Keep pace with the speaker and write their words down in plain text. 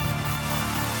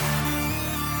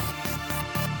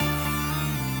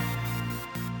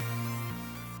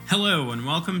Hello and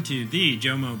welcome to The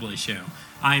Joe Mobley Show.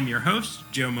 I'm your host,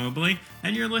 Joe Mobley,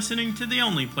 and you're listening to the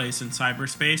only place in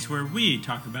cyberspace where we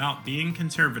talk about being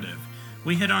conservative.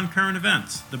 We hit on current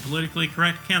events, the politically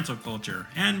correct cancel culture,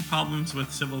 and problems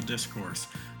with civil discourse.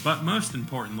 But most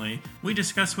importantly, we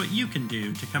discuss what you can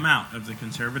do to come out of the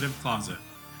conservative closet.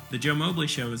 The Joe Mobley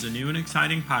Show is a new and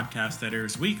exciting podcast that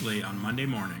airs weekly on Monday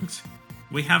mornings.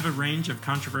 We have a range of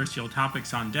controversial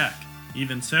topics on deck.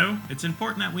 Even so, it's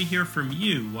important that we hear from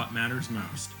you what matters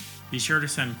most. Be sure to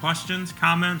send questions,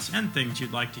 comments, and things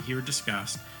you'd like to hear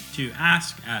discussed to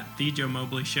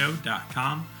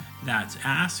ask@thejoemobleyshow.com. That's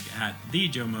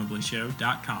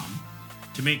ask@thejoemobleyshow.com.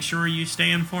 To make sure you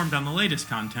stay informed on the latest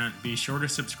content, be sure to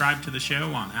subscribe to the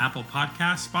show on Apple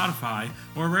Podcasts, Spotify,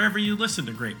 or wherever you listen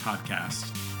to great podcasts.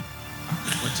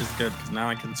 Which is good, because now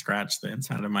I can scratch the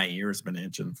inside of my ears. Been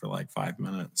itching for like 5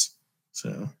 minutes.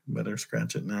 So better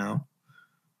scratch it now.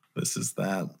 This is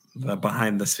the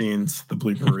behind the scenes, the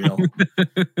blooper reel.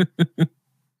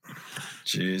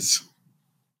 Jeez.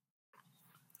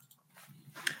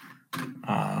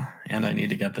 And I need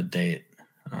to get the date.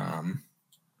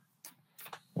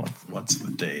 What's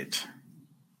the date?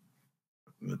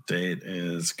 The date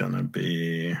is gonna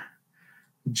be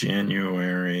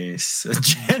January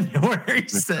 6th.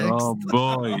 Oh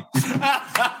boy,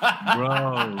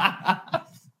 bro.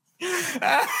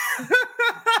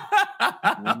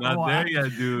 We're not there yet,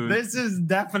 dude. This is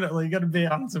definitely going to be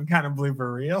on some kind of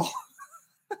blooper reel.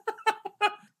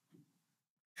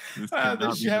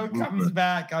 The show comes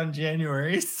back on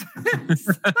January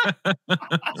 6th.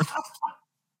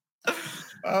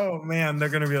 Oh, man. They're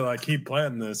going to be like, he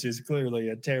planned this. He's clearly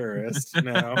a terrorist.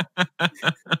 No.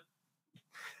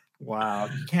 Wow.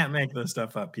 You can't make this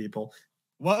stuff up, people.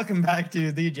 Welcome back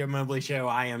to The Joe Mobley Show.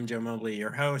 I am Joe Mobley, your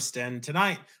host, and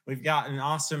tonight we've got an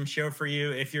awesome show for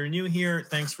you. If you're new here,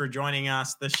 thanks for joining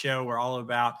us. This show, we're all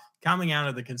about coming out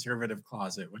of the conservative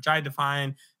closet, which I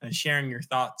define as sharing your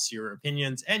thoughts, your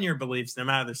opinions, and your beliefs, no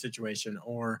matter the situation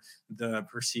or the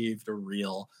perceived or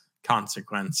real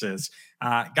consequences.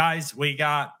 Guys, we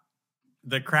got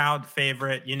the crowd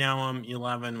favorite. You know him, you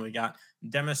love him. We got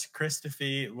Demis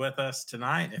Christophe with us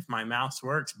tonight. If my mouse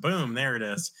works, boom, there it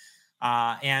is.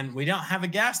 And we don't have a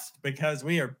guest because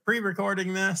we are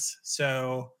pre-recording this.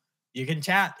 So you can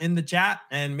chat in the chat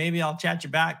and maybe I'll chat you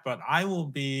back, but I will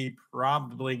be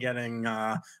probably getting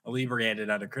inebriated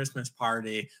at a Christmas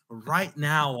party right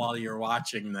now while you're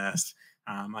watching this.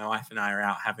 My wife and I are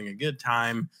out having a good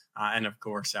time. And of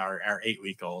course, our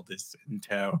 8-week-old is in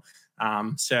tow.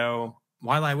 So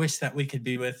while I wish that we could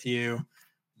be with you,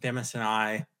 Demis and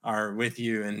I are with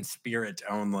you in spirit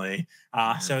only.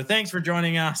 So thanks for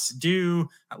joining us. Do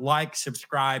like,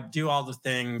 subscribe, do all the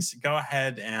things. Go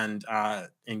ahead and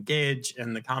engage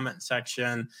in the comment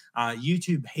section.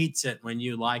 YouTube hates it when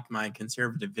you like my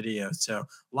conservative videos. So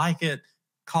like it,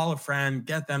 call a friend,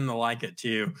 get them to like it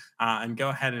too. And go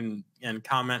ahead and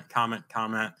comment,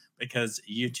 because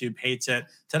YouTube hates it.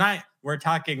 Tonight, we're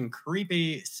talking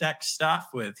creepy sex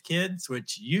stuff with kids,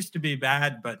 which used to be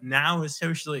bad, but now is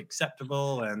socially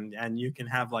acceptable. And you can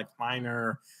have like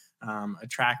minor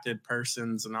attracted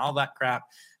persons and all that crap.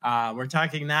 We're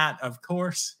talking that, of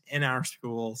course, in our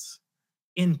schools,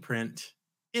 in print,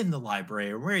 in the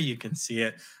library, where you can see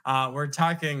it. We're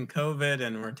talking COVID,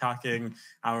 and we're talking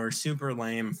our super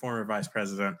lame former vice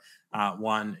president,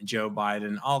 one Joe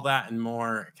Biden. All that and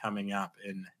more coming up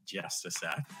in just a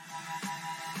sec.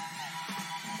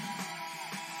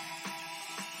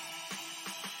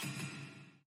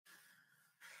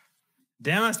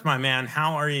 Demis, my man,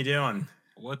 how are you doing?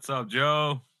 What's up,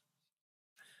 Joe?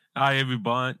 Hi,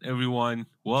 everyone.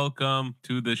 Welcome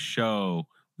to the show.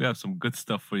 We have some good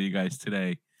stuff for you guys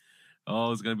today.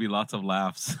 Oh, it's going to be lots of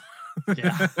laughs.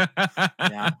 Yeah.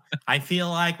 I feel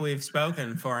like we've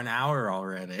spoken for an hour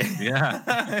already. Yeah.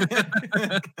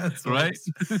 That's right.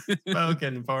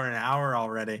 Spoken for an hour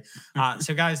already.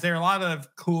 So, guys, there are a lot of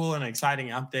cool and exciting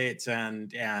updates,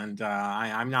 and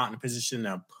I'm not in a position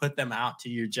to put them out to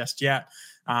you just yet.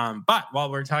 But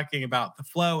while we're talking about the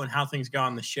flow and how things go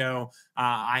on the show,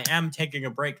 I am taking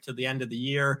a break to the end of the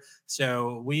year.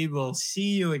 So we will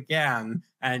see you again.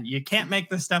 And you can't make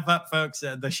this stuff up, folks.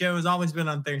 The show has always been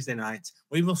on Thursday nights.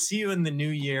 We will see you in the new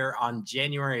year on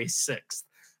January 6th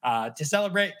to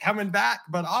celebrate coming back,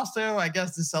 but also, I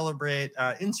guess, to celebrate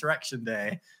Insurrection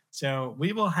Day. So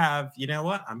we will have, you know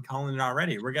what? I'm calling it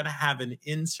already. We're going to have an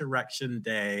Insurrection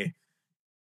Day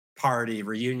party,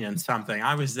 reunion, something.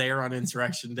 I was there on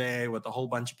Insurrection Day with a whole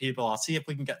bunch of people. I'll see if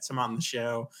we can get some on the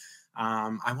show.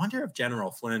 I wonder if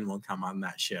General Flynn will come on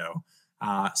that show.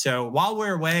 So while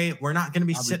we're away, we're not going to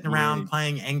be I'll be sitting around great.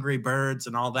 playing Angry Birds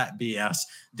and all that BS.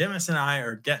 Demis and I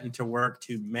are getting to work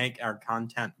to make our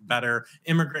content better.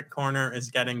 Immigrant Corner is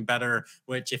getting better,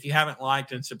 which if you haven't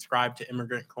liked and subscribed to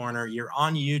Immigrant Corner, you're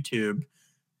on YouTube.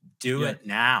 Do Yes. it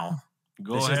now.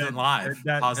 Go This isn't ahead. live.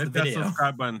 Pause the Hit that video.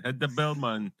 subscribe button. Hit the bell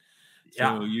button.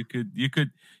 Yeah. So you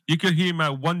could hear my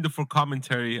wonderful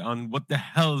commentary on what the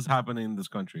hell is happening in this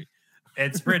country.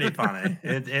 It's pretty funny.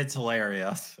 It's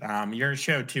hilarious. Your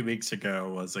show 2 weeks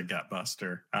ago was a gut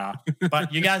buster.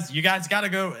 But you guys got to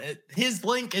go. His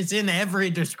link is in every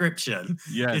description.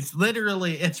 Yes.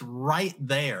 It's right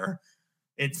there.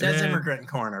 It says Immigrant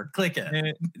Corner. Click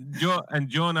it. And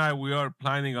Joe and I, we are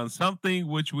planning on something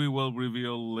which we will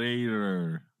reveal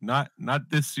later. Not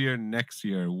this year, next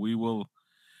year. We will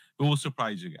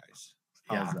surprise you guys.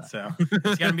 Yeah, so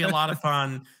it's gonna be a lot of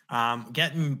fun.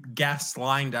 Getting guests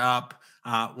lined up.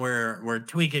 We're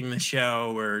tweaking the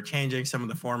show. We're changing some of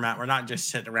the format. We're not just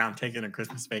sitting around taking a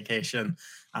Christmas vacation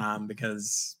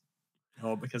because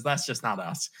that's just not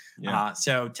us. Yeah.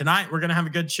 So tonight we're gonna have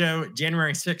a good show.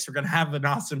 January 6th, we're gonna have an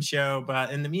awesome show.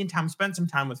 But in the meantime, spend some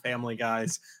time with family,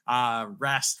 guys.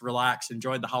 Rest, relax,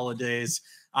 enjoy the holidays.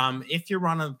 If you're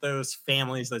one of those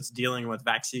families that's dealing with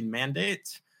vaccine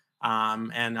mandates.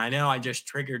 And I know I just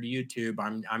triggered YouTube.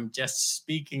 I'm just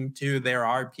speaking to there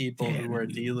are people who are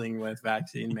dealing with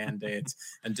vaccine mandates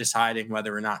and deciding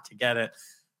whether or not to get it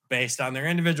based on their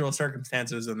individual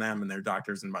circumstances and them and their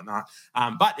doctors and whatnot.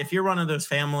 But if you're one of those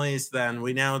families, then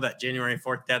we know that January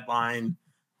 4th deadline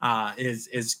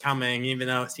is coming, even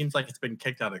though it seems like it's been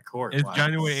kicked out of court. It's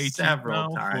January 18th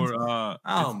several times.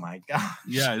 Oh my god!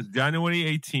 Yeah, it's January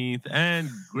 18th, and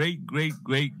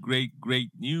great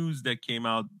news that came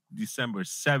out December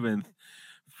 7th.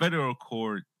 Federal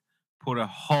court put a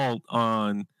halt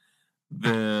on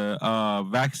the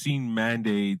vaccine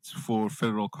mandates for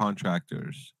federal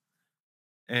contractors,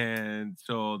 and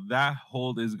so that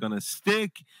hold is gonna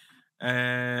stick.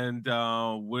 And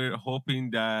we're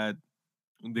hoping that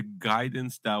the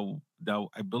guidance that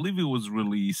I believe it was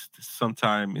released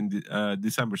sometime in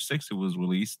December 6th, it was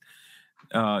released,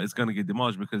 is going to get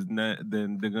demolished because then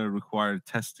they're going to require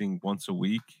testing once a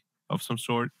week of some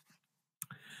sort.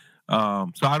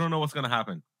 So I don't know what's going to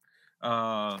happen.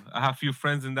 I have a few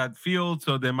friends in that field,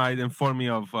 so they might inform me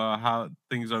of how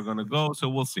things are going to go. So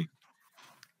we'll see.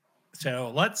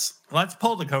 So let's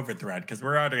pull the COVID thread because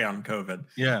we're already on COVID.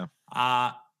 Yeah.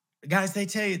 Guys, they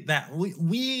say that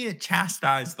we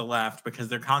chastise the left because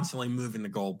they're constantly moving the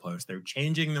goalposts. They're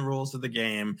changing the rules of the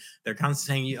game. They're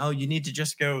constantly saying, oh, you need to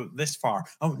just go this far.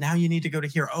 Oh, now you need to go to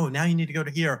here. Oh, now you need to go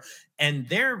to here. And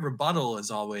their rebuttal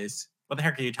is always, what the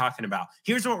heck are you talking about?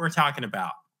 Here's what we're talking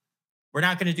about. We're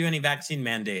not going to do any vaccine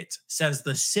mandates, says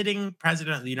the sitting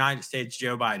president of the United States,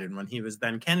 Joe Biden, when he was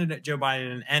then candidate Joe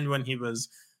Biden and when he was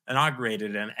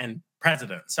inaugurated and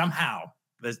president. Somehow,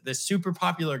 this super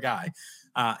popular guy,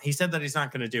 he said that he's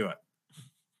not going to do it.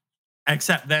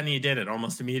 Except then he did it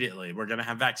almost immediately. We're going to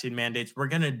have vaccine mandates. We're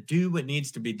going to do what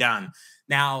needs to be done.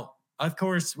 Now, of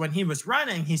course, when he was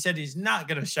running, he said he's not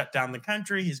going to shut down the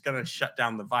country. He's going to shut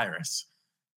down the virus,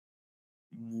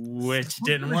 which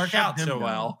didn't work out so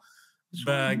well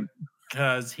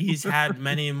because he's had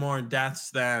many more deaths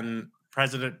than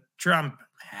President Trump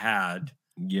had.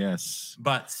 Yes.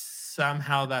 But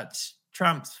somehow that's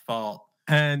Trump's fault.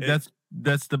 And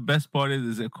that's the best part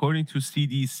is according to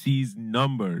CDC's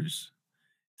numbers.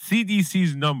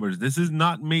 This is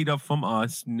not made up from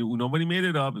us. Nobody made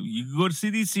it up. You go to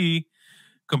CDC,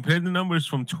 compare the numbers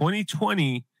from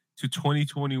 2020 to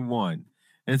 2021,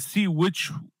 and see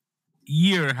which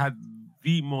year had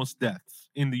the most deaths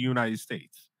in the United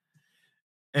States.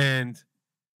 And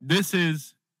this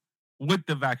is with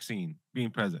the vaccine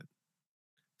being present.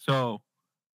 So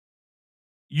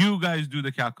you guys do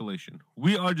the calculation.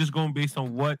 We are just going based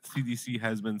on what CDC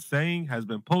has been saying, has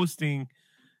been posting,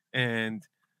 and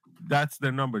that's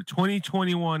their number.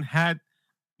 2021 had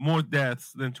more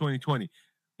deaths than 2020.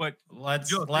 But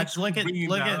let's look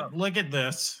at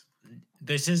this.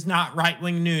 This is not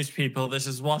right-wing news, people. This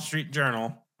is Wall Street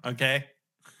Journal, okay?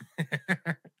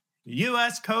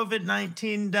 U.S.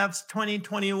 COVID-19 deaths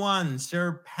 2021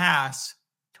 surpass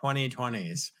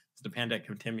 2020's. The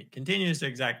pandemic continues to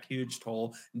exact huge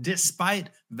toll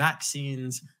despite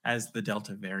vaccines as the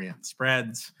Delta variant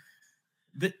spreads.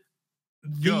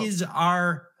 These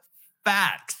are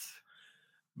facts.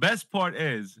 Best part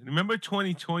is, remember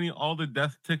 2020, all the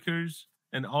death tickers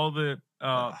and all the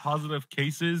positive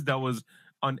cases that was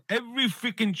on every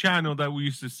freaking channel that we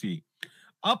used to see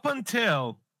up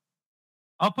until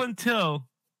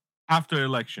after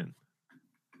election.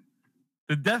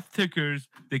 The death tickers,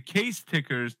 the case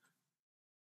tickers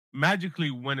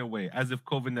magically went away as if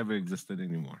COVID never existed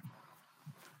anymore.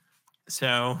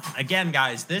 So again,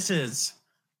 guys, this is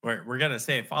we're gonna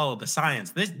say follow the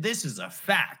science. This is a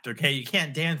fact. Okay, you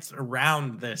can't dance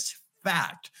around this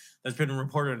fact that's been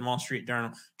reported in Wall Street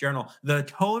Journal. The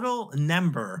total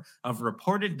number of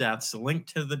reported deaths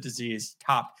linked to the disease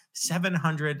topped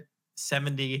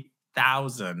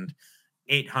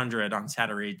 770,800 on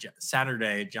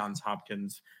Saturday. Johns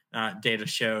Hopkins data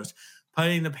shows,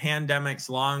 putting the pandemic's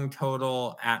long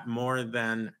total at more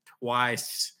than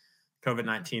twice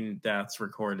COVID-19 deaths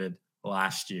recorded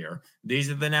last year. These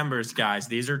are the numbers, guys.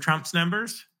 These are Trump's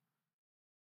numbers.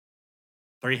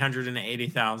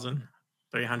 380,000,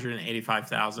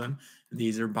 385,000.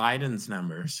 These are Biden's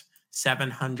numbers.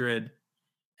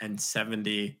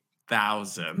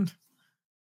 770,000.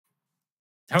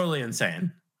 Totally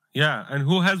insane. Yeah, and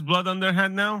who has blood on their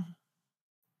hand now?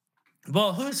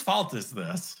 Well, whose fault is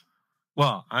this?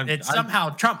 Well, it's somehow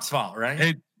Trump's fault,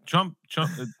 right? Trump.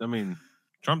 I mean,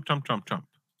 Trump.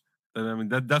 I mean,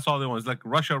 that's all they want. It's like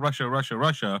Russia.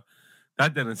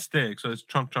 That didn't stick, so it's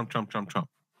Trump.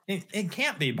 It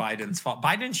can't be Biden's fault.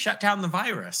 Biden shut down the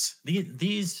virus.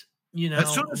 These,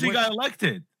 as soon as he got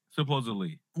elected,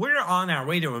 supposedly. We're on our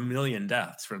way to 1 million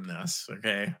deaths from this,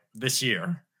 okay, this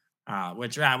year,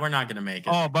 which we're not going to make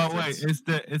it. Oh, but wait, it's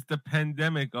the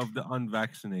pandemic of the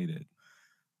unvaccinated.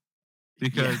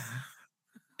 Because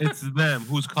it's them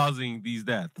who's causing these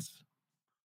deaths.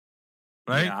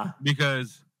 Right? Yeah.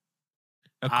 Because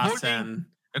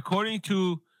according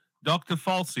to Dr.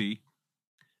 Fauci,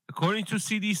 according to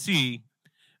CDC,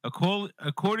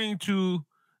 according to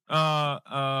the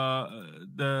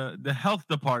health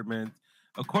department,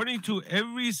 according to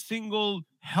every single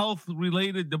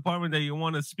health-related department that you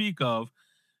want to speak of,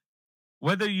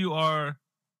 whether you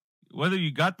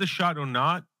got the shot or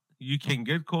not, you can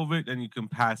get COVID and you can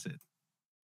pass it.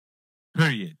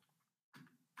 Period.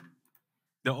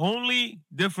 The only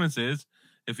difference is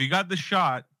if you got the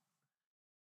shot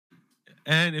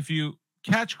and if you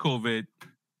catch COVID,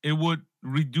 it would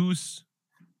reduce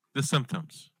the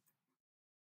symptoms.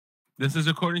 This is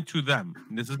according to them.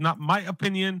 This is not my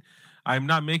opinion. I'm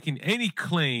not making any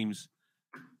claims.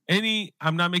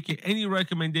 I'm not making any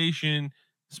recommendation.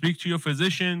 Speak to your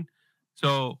physician.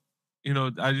 So,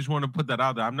 I just want to put that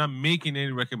out there. I'm not making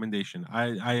any recommendation.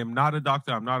 I am not a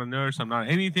doctor. I'm not a nurse. I'm not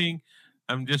anything.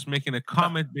 I'm just making a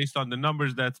comment based on the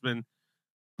numbers that's been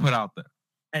put out there.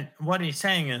 And what he's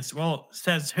saying is, well,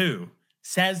 says who?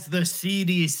 Says the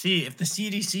CDC. If the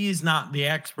CDC is not the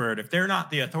expert, if they're not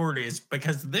the authorities,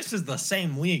 because this is the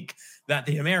same week that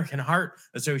the American Heart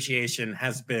Association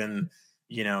has been,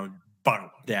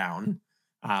 bumped down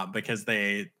because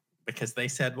they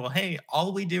said, well, hey,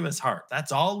 all we do is heart.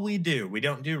 That's all we do. We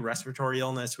don't do respiratory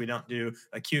illness. We don't do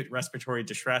acute respiratory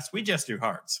distress. We just do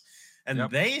hearts. And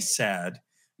they said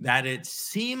that it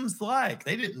seems like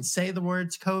they didn't say the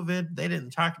words COVID. They didn't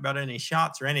talk about any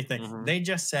shots or anything. Mm-hmm. They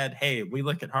just said, hey, we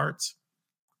look at hearts.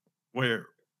 We're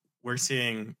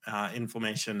seeing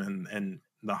inflammation in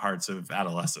the hearts of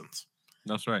adolescents.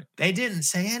 That's right. They didn't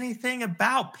say anything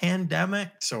about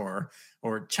pandemics or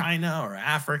China or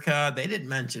Africa. They didn't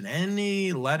mention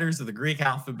any letters of the Greek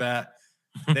alphabet.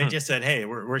 They just said, hey,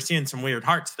 we're seeing some weird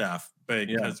heart stuff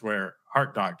because we're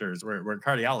heart doctors, we're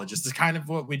cardiologists. It's kind of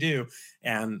what we do.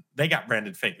 And they got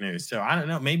branded fake news. So I don't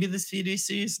know. Maybe the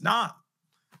CDC is not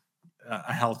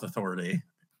a health authority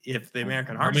if the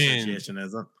American Heart Association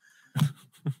isn't.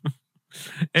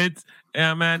 It's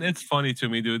funny to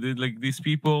me, dude. Like these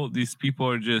people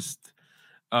are just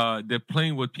they're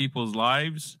playing with people's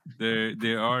lives.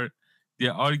 They are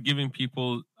giving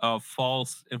people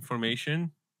false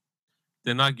information.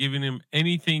 They're not giving them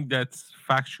anything that's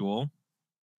factual.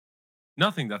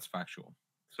 Nothing that's factual.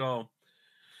 So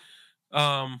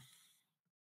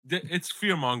it's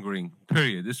fear mongering,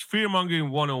 period. It's fear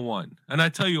mongering 101. And I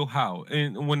tell you how.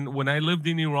 And when I lived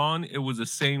in Iran, it was the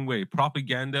same way.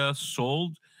 Propaganda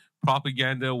sold.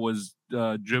 Propaganda was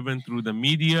driven through the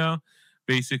media,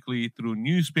 basically through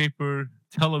newspaper,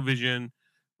 television,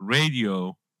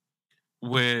 radio,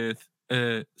 with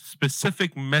a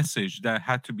specific message that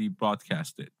had to be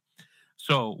broadcasted.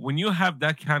 So when you have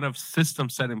that kind of system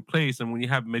set in place, and when you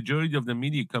have majority of the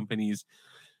media companies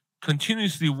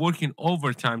continuously working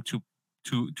overtime to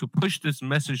push this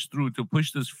message through, to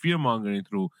push this fear mongering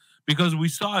through, because we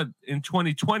saw it in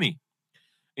 2020.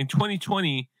 In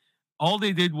 2020, all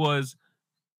they did was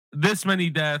this many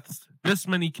deaths, this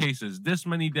many cases, this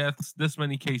many deaths, this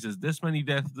many cases, this many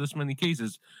deaths, this many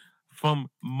cases, from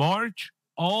March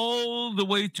all the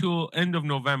way to end of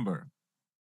November,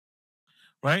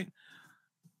 right?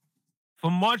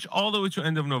 From March all the way to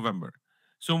end of November.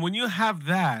 So when you have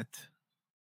that,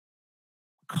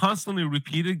 constantly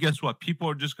repeated, guess what? People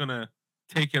are just gonna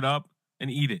take it up and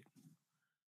eat it.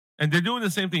 And they're doing the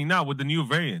same thing now with the new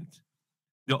variant,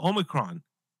 the Omicron,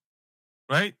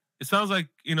 right? It sounds like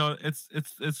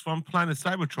it's from planet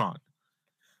Cybertron,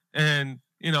 and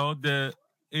the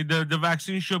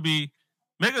vaccine should be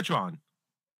Megatron,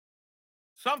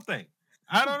 something.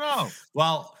 I don't know.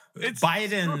 Well, It's so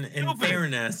Biden, in stupid,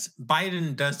 fairness,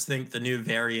 Biden does think the new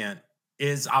variant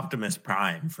is Optimus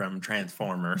Prime from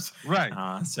Transformers. right?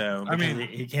 So I because mean,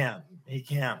 he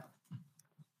can't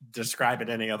describe it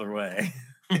any other way.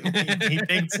 he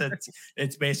thinks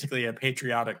it's basically a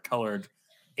patriotic colored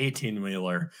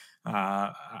 18-wheeler.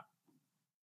 Uh,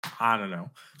 I don't know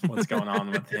what's going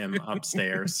on with him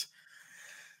upstairs.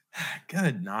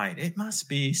 Good night. It must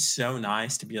be so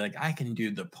nice to be like, I can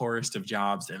do the poorest of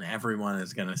jobs and everyone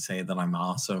is going to say that I'm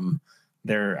awesome.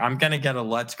 I'm going to get a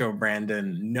let's go,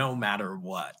 Brandon, no matter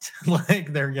what.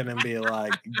 Like, they're going to be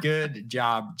like, good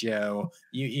job, Joe.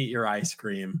 You eat your ice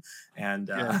cream and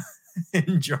yeah.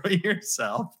 enjoy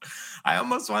yourself. I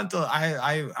almost want to,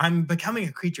 I'm becoming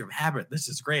a creature of habit. This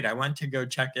is great. I went to go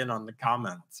check in on the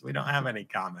comments. We don't have any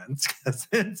comments because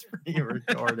it's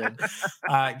pre-recorded.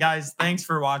 Guys, thanks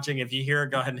for watching. If you hear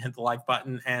it, go ahead and hit the like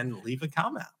button and leave a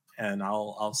comment and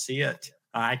I'll see it.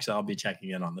 Actually, I'll be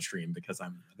checking in on the stream because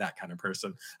I'm that kind of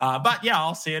person. But yeah,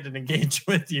 I'll see it and engage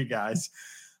with you guys.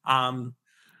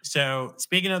 So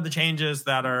speaking of the changes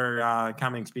that are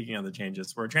coming, speaking of the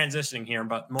changes, we're transitioning here,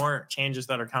 but more changes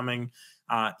that are coming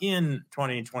in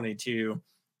 2022.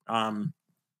 I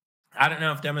don't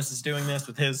know if Demis is doing this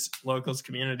with his locals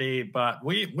community, but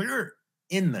we're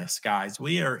in this, guys.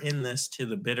 We are in this to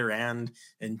the bitter end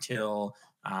until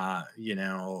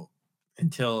until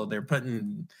they're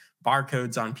putting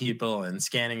barcodes on people and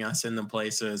scanning us in the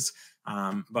places.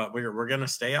 But we're going to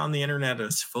stay on the internet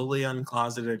as fully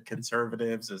uncloseted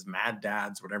conservatives, as mad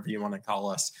dads, whatever you want to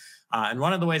call us. And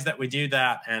one of the ways that we do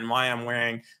that, and why I'm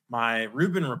wearing my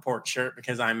Rubin Report shirt,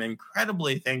 because I'm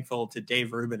incredibly thankful to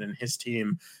Dave Rubin and his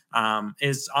team,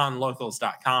 is on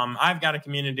locals.com. I've got a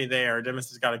community there. Demis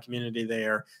has got a community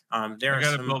there. I got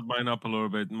to build mine up a little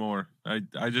bit more.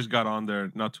 I just got on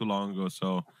there not too long ago,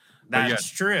 so that's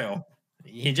true.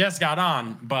 He just got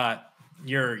on, but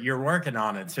you're working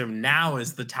on it. So now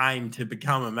is the time to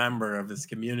become a member of his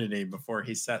community before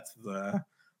he sets the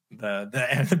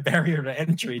barrier to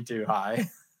entry too high.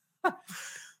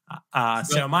 I'm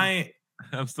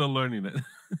still learning it.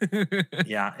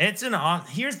 Yeah,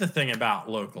 here's the thing about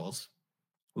locals.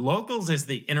 Locals is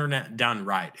the internet done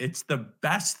right. It's the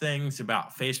best things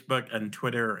about Facebook and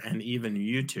Twitter and even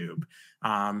YouTube.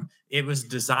 It was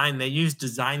designed, they used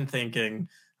design thinking,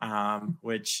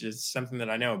 which is something that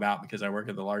I know about because I work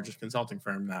at the largest consulting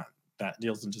firm that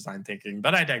deals in design thinking.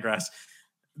 But I digress.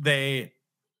 They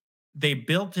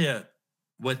built it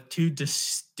with two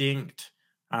distinct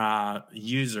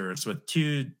users, with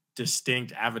two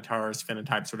distinct avatars,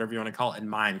 phenotypes, whatever you want to call it, in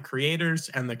mind: creators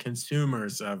and the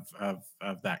consumers of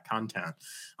that content.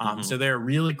 So they're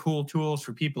really cool tools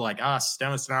for people like us,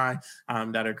 Demis and I,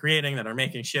 that are creating, that are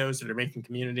making shows, that are making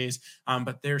communities.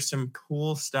 But there's some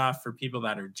cool stuff for people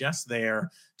that are just there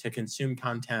to consume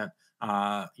content,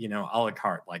 a la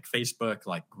carte, like Facebook,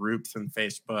 like groups in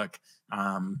Facebook,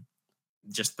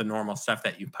 just the normal stuff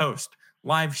that you post,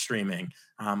 live streaming.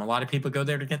 A lot of people go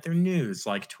there to get their news,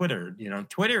 like Twitter.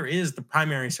 Twitter is the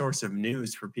primary source of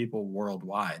news for people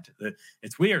worldwide.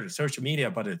 It's weird, social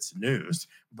media, but it's news.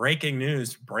 Breaking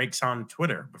news breaks on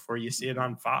Twitter before you see it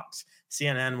on Fox,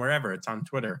 CNN, wherever. It's on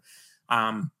Twitter.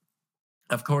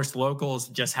 Of course, Locals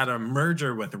just had a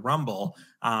merger with Rumble,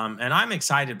 and I'm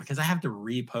excited because I have to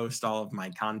repost all of my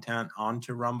content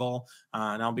onto Rumble,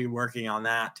 and I'll be working on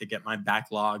that to get my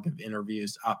backlog of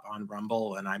interviews up on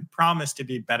Rumble, and I promise to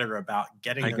be better about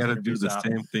getting those interviews up. I got to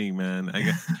do the same thing, man.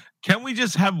 Can we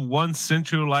just have one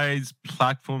centralized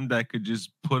platform that could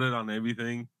just put it on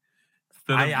everything?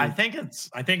 I think it's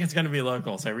going to be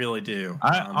Locals. I really do.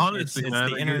 Honestly, it's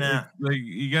man, the internet.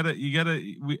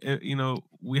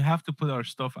 We have to put our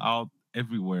stuff out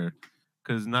everywhere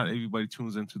because not everybody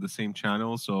tunes into the same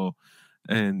channel. So,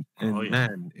 man,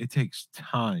 it takes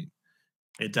time.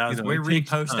 It does. We're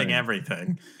reposting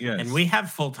everything. Yes. And we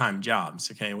have full-time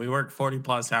jobs. Okay. We work 40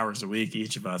 plus hours a week.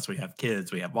 Each of us, we have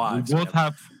kids, we have wives.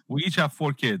 We each have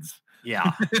 4 kids.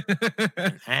 Yeah.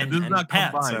 and not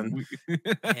pets combined.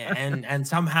 and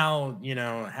somehow,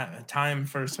 time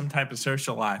for some type of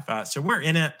social life. So we're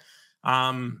in it.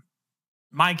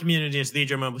 My community is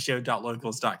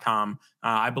thejoemobleyshow.locals.com.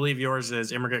 I believe yours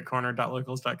is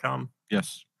immigrantcorner.locals.com.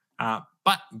 Yes.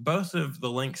 But both of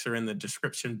the links are in the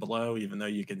description below, even though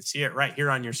you can see it right here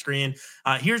on your screen.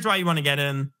 Here's why you want to get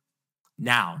in.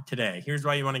 now today. Here's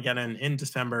why you want to get in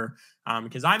December,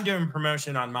 because I'm doing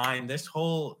promotion on mine this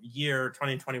whole year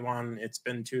 2021. It's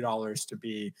been $2 to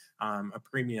be a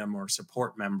premium or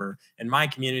support member in my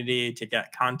community to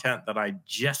get content that I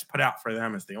just put out for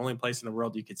them. It's the only place in the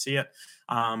world you could see it.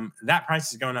 That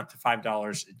price is going up to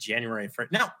 $5 January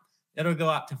 1st. No, it'll go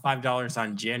up to $5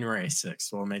 on January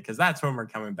 6th. We'll make, because that's when we're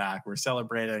coming back. We're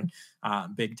celebrating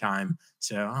big time.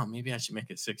 So, oh, maybe I should make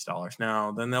it $6.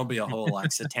 No, then there'll be a whole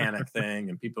like satanic thing,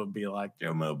 and people will be like,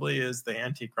 Joe Mobley is the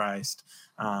Antichrist.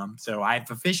 So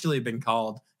I've officially been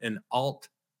called an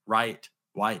alt-right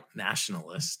white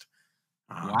nationalist.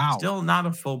 Wow, Still not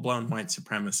a full-blown white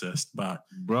supremacist, but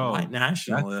bro, white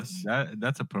nationalist.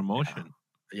 that's a promotion.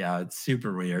 Yeah, it's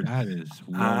super weird. That is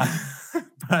Uh, weird.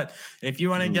 but if you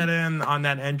want to get Dude. in on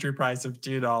that entry price of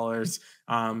 $2,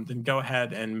 then go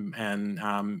ahead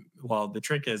and well, the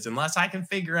trick is, unless I can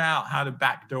figure out how to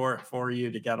backdoor it for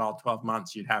you to get all 12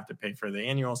 months, you'd have to pay for the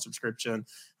annual subscription.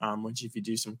 Which, if you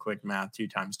do some quick math, 2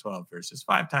 times 12 versus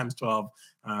 5 times 12,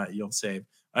 you'll save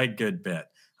a good bit.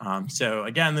 So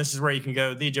again, this is where you can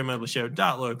go,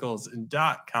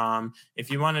 thejoemoblyshow.locals.com.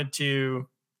 If you wanted to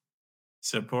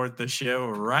support the show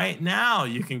right now,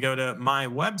 you can go to my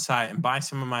website and buy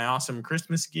some of my awesome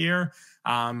Christmas gear.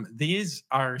 These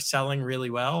are selling really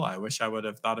well. I wish I would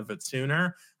have thought of it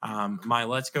sooner. My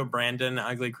Let's Go Brandon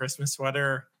ugly Christmas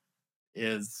sweater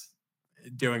is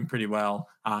doing pretty well.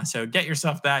 So get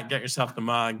yourself that, get yourself the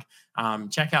mug.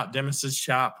 Check out Demis's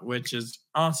shop, which is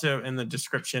also in the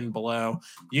description below.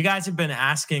 You guys have been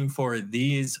asking for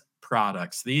these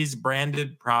products, these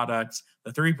branded products,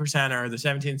 the 3%er, the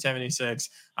 1776,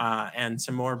 and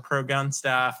some more pro gun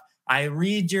stuff. I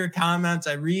read your comments,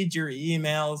 I read your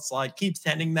emails, like keep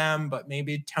sending them, but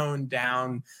maybe tone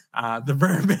down the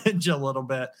verbiage a little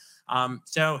bit.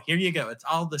 So here you go. It's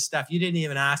all the stuff. You didn't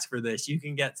even ask for this. You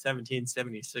can get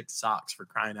 1776 socks, for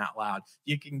crying out loud.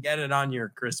 You can get it on your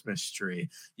Christmas tree.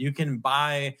 You can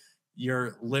buy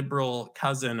your liberal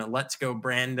cousin a Let's Go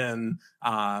Brandon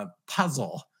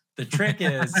puzzle. The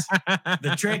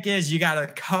trick is you got to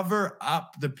cover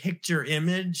up the picture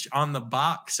image on the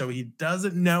box so he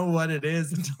doesn't know what it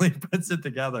is until he puts it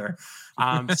together.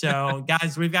 So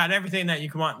guys, we've got everything that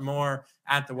you can want more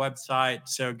at the website.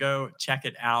 So go check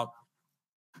it out.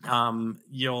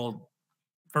 You'll,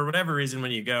 for whatever reason,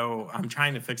 when you go, I'm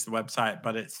trying to fix the website,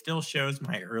 but it still shows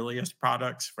my earliest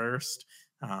products first.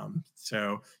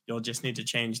 So you'll just need to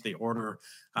change the order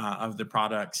of the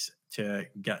products to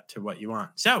get to what you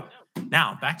want. So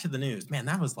now back to the news. Man,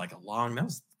 that was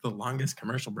the longest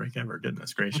commercial break ever.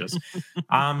 Goodness gracious.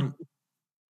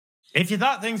 If you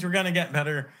thought things were going to get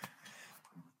better,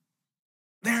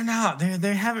 they're not.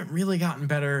 They haven't really gotten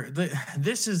better.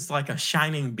 This is like a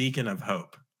shining beacon of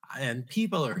hope. And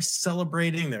people are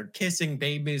celebrating. They're kissing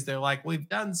babies. They're like, we've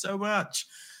done so much.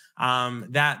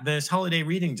 That this holiday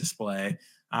reading display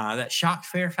that shocked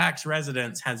Fairfax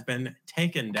residents has been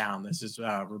taken down. This is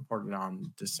reported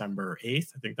on December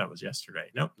 8th. I think that was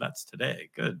yesterday. Nope, that's today.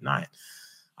 Good night.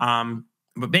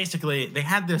 But basically, they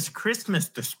had this Christmas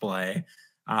display,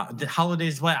 the holiday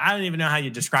display. I don't even know how you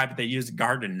describe it. They use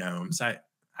garden gnomes.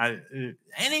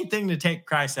 Anything to take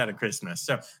Christ out of Christmas.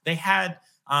 So they had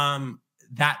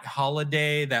that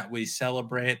holiday that we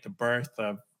celebrate the birth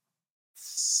of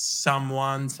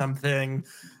something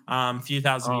a few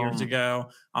thousand years ago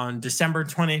on December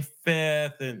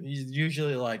 25th, and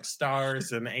usually like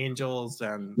stars and angels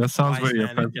and That sounds very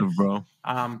offensive, bro.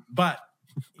 But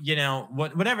you know,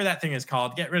 whatever that thing is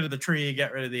called, get rid of the tree,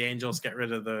 get rid of the angels, get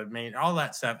rid of the main, all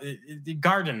that stuff. The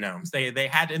garden gnomes they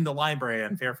had in the library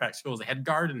in Fairfax schools, they had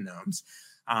garden gnomes,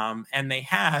 and they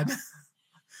had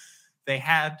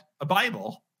a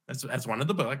Bible as one of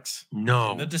the books in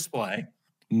the display.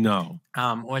 No.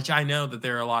 Which I know that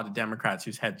there are a lot of Democrats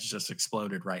whose heads just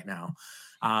exploded right now.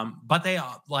 But they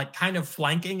like kind of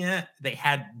flanking it. They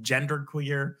had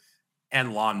genderqueer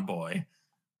and lawn boy.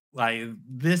 Like,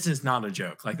 this is not a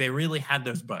joke. Like, they really had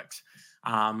those books.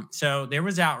 So there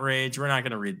was outrage. We're not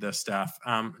going to read this stuff.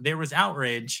 There was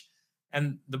outrage,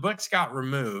 and the books got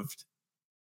removed.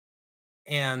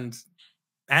 And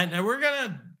we're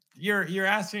gonna. You're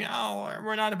asking, oh,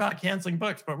 we're not about canceling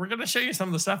books, but we're gonna show you some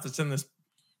of the stuff that's in this.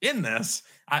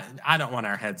 I don't want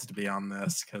our heads to be on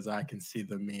this because I can see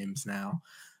the memes now.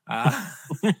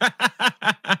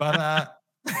 But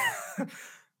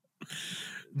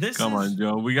Come on,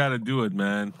 Joe. We got to do it,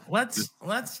 man. Let's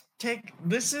take,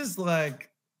 this is like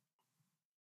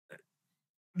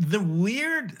the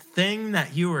weird thing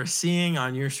that you are seeing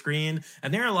on your screen.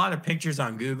 And there are a lot of pictures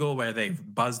on Google where they've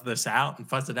buzzed this out and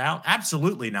fuzzed it out.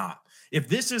 Absolutely not. If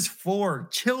this is for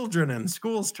children in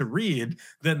schools to read,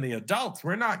 then the adults,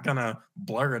 we're not going to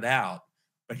blur it out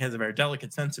because of our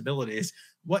delicate sensibilities.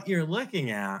 What you're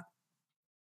looking at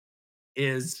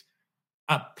is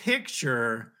a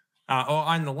picture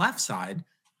on the left side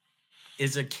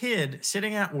is a kid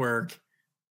sitting at work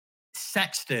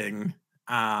sexting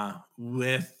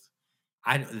with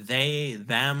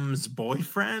them's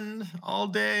boyfriend all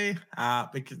day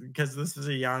because this is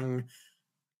a young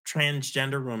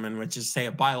transgender woman, which is say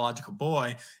a biological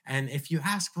boy. And if you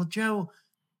ask, well, Joe,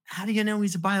 how do you know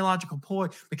he's a biological boy?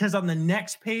 Because on the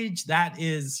next page, that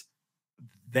is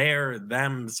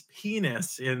them's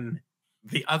penis in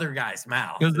the other guy's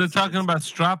mouth. Because they're talking about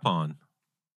strap on.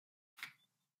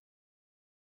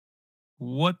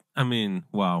 What? I mean,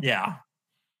 wow. Yeah.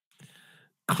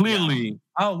 Clearly.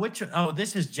 Yeah.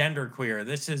 This is genderqueer.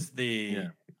 This is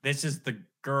the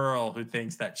girl who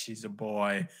thinks that she's a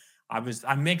boy.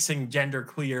 I'm mixing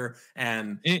genderqueer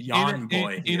and yawn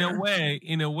boy here.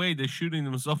 In a way, they're shooting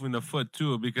themselves in the foot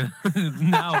too, because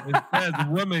now it says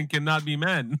women cannot be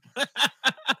men.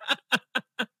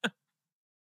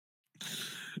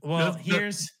 Well,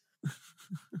 here's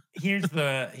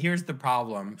the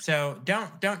problem. So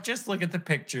don't just look at the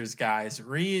pictures, guys.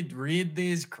 Read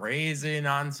these crazy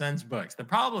nonsense books. The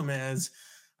problem is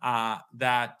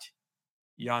that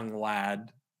young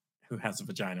lad who has a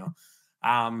vagina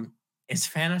is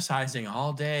fantasizing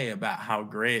all day about how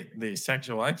great the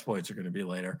sexual exploits are going to be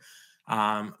later.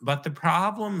 But the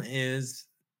problem is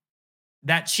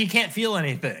that she can't feel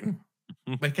anything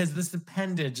because this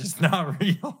appendage is not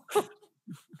real.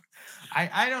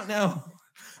 I don't know.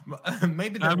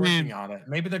 Maybe they're working on it.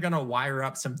 Maybe they're going to wire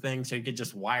up some things so you could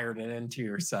just wire it into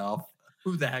yourself.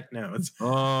 Who the heck knows?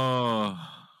 Oh,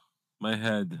 my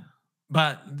head.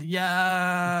 But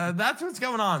yeah, that's what's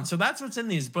going on. So that's what's in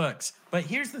these books. But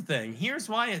here's the thing. Here's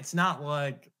why it's not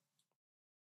like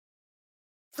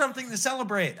something to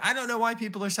celebrate. I don't know why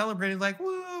people are celebrating like,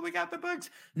 woo, we got the books.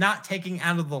 Not taking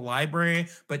out of the library,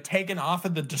 but taken off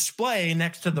of the display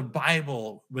next to the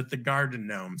Bible with the garden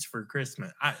gnomes for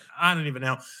Christmas. I don't even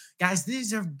know. Guys,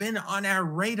 these have been on our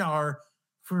radar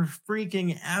for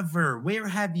freaking ever. Where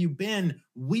have you been?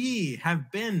 We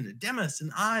have been, Demis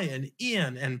and I and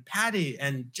Ian and Patty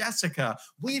and Jessica.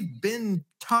 We've been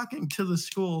talking to the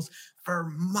schools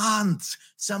for months,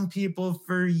 some people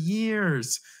for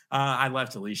years. I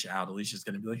left Alicia out. Alicia's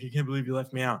going to be like, I can't believe you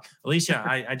left me out. Alicia,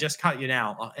 I just caught you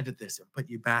now. I'll edit this and put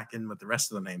you back in with the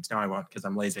rest of the names. No, I won't because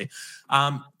I'm lazy.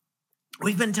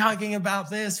 We've been talking about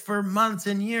this for months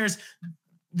and years.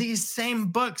 These same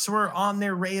books were on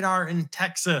their radar in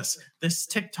Texas. This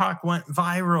TikTok went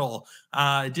viral.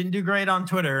 It didn't do great on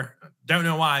Twitter. Don't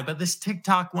know why, but this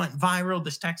TikTok went viral.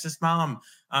 This Texas mom,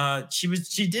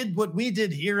 she did what we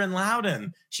did here in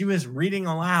Loudoun. She was reading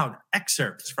aloud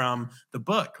excerpts from the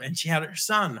book, and she had her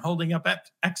son holding up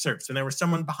excerpts, and there was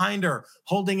someone behind her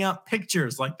holding up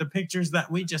pictures like the pictures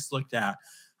that we just looked at.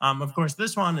 Of course,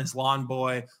 this one is Lawn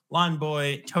Boy. Lawn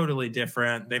Boy, totally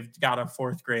different. They've got a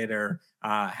fourth grader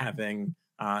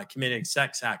committing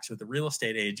sex acts with a real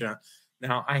estate agent.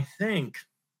 Now, I think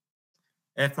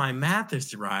if my math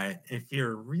is right, if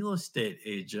you're a real estate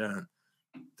agent,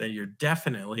 then you're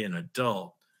definitely an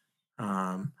adult.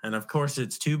 And of course,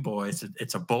 it's two boys.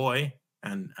 It's a boy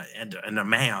and a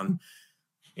man.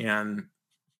 And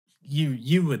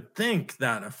you would think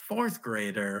that a fourth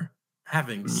grader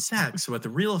having sex with a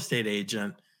real estate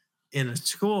agent in a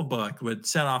school book would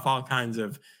set off all kinds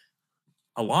of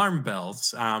alarm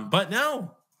bells. But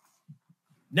no,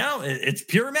 it's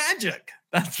pure magic.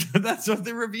 That's what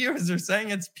the reviewers are saying.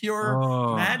 It's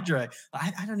pure magic.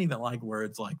 I don't even like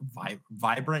words like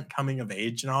vibrant coming of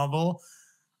age novel.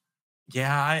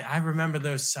 Yeah, I remember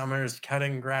those summers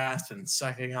cutting grass and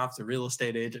sucking off the real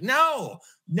estate agent. No,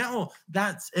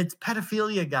 it's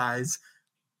pedophilia, guys.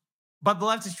 But the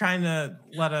left is trying to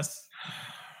let us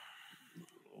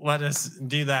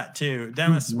do that too.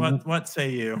 Demis, what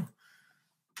say you?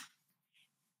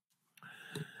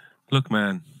 Look,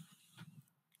 man.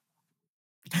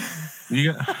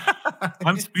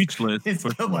 I'm speechless. He's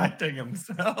collecting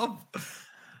himself.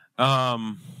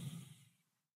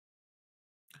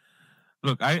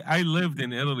 Look, I lived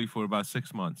in Italy for about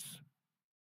 6 months.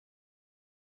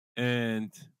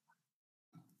 And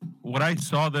what I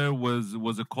saw there was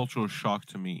a cultural shock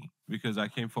to me because I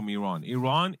came from Iran.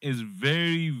 Iran is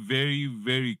very, very,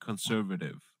 very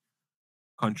conservative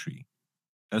country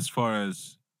as far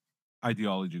as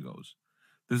ideology goes.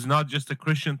 This is not just a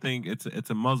Christian thing, it's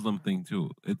a Muslim thing too.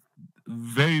 It's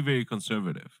very, very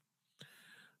conservative.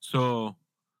 So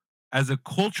as a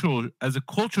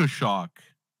culture shock,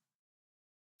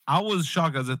 I was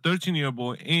shocked as a 13-year-old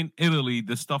boy in Italy,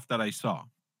 the stuff that I saw.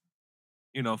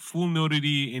 Full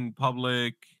nudity in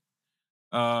public,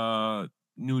 uh,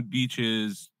 nude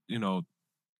beaches, and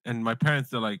my parents,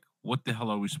 they're like, what the hell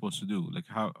are we supposed to do? Like,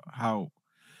 how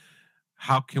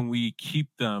can we keep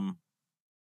them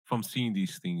from seeing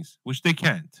these things, which they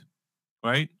can't,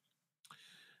 right?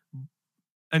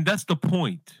 And that's the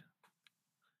point.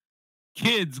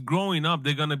 Kids growing up,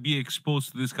 they're gonna be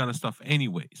exposed to this kind of stuff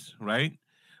anyways, right?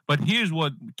 But here's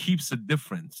what keeps the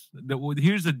difference.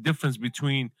 Here's the difference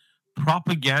between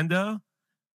propaganda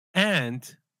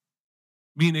and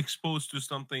being exposed to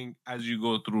something as you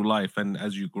go through life and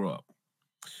as you grow up.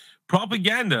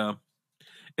 Propaganda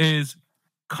is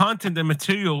content and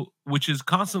material which is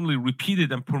constantly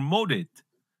repeated and promoted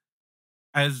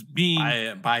as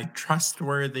being by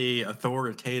trustworthy,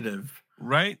 authoritative.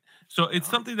 right. So it's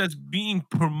something that's being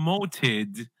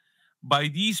promoted by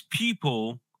these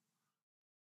people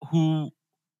who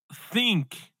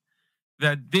think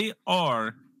that they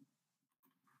are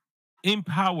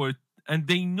empowered and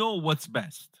they know what's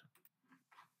best.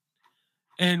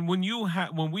 And when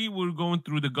we were going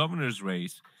through the governor's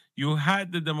race, you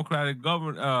had the Democratic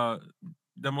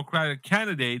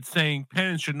candidate saying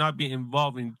parents should not be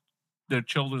involved in their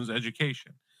children's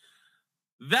education.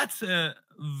 That's a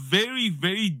very,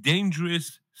 very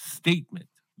dangerous statement.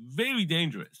 Very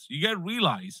dangerous. You got to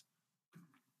realize,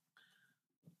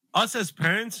 us as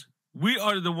parents, we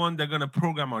are the one that are going to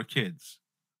program our kids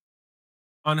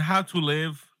on how to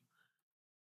live,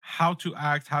 how to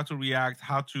act, how to react,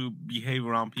 how to behave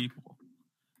around people.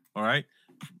 All right?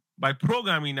 By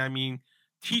programming, I mean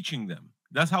teaching them.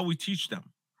 That's how we teach them.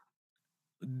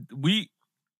 We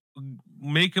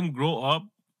make them grow up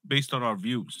based on our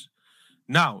views.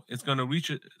 Now, it's going to reach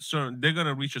they're going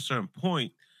to reach a certain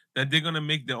point that they're going to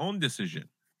make their own decision.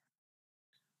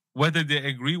 Whether they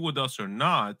agree with us or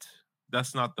not,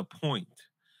 that's not the point.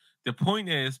 The point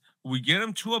is we get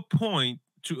them to a point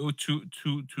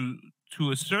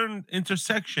to a certain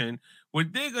intersection where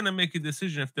they're going to make a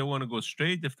decision if they want to go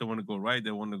straight, if they want to go right,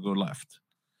 they want to go left.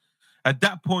 At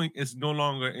that point, it's no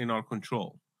longer in our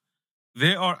control.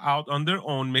 They are out on their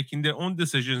own, making their own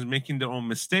decisions, making their own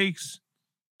mistakes,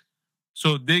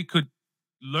 so they could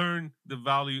learn the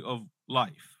value of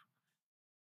life.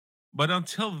 But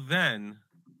until then,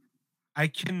 I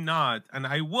cannot and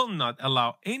I will not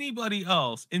allow anybody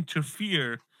else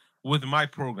interfere with my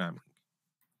programming.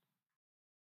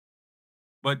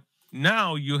 But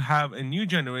now you have a new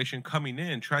generation coming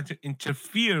in trying to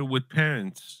interfere with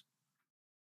parents,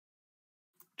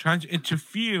 trying to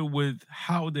interfere with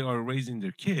how they are raising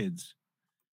their kids,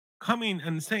 coming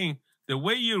and saying the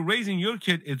way you're raising your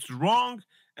kid, it's wrong,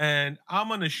 and I'm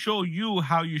going to show you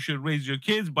how you should raise your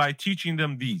kids by teaching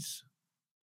them these.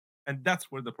 And that's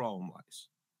where the problem lies.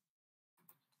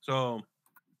 So,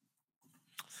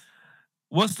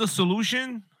 what's the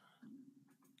solution?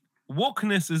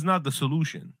 Wokeness is not the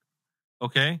solution,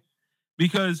 okay?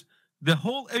 Because the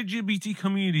whole LGBT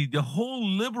community, the whole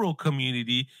liberal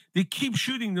community, they keep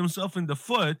shooting themselves in the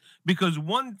foot because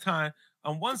one time,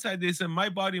 on one side, they said, my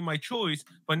body, my choice.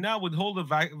 But now with the whole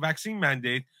vaccine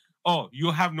mandate, oh,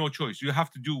 you have no choice. You have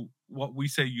to do what we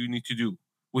say you need to do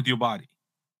with your body.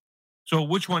 So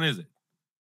which one is it?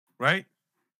 Right?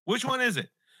 Which one is it?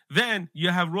 Then you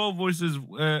have Roe versus,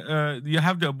 you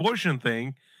have the abortion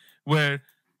thing where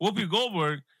Whoopi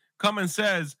Goldberg come and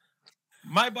says,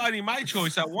 my body, my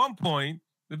choice at one point.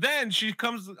 Then she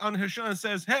comes on her show and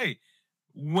says, hey,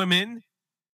 women,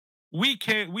 we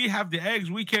have the eggs,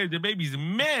 we carry the babies.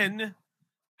 Men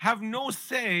have no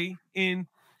say in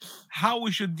how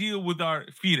we should deal with our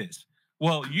fetus.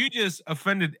 Well, you just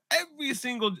offended every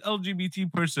single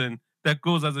LGBT person that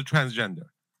goes as a transgender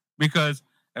because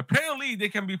apparently they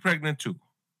can be pregnant too.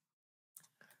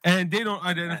 And they don't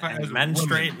identify as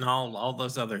menstruate and all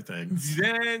those other things.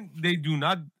 Then they do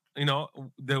not,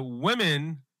 the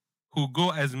women who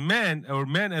go as men or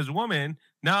men as women,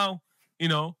 now,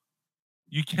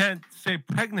 you can't say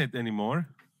pregnant anymore,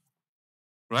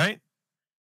 right?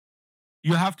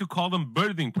 You have to call them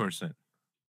birthing person.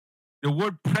 The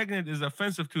word pregnant is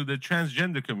offensive to the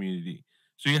transgender community.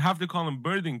 So you have to call them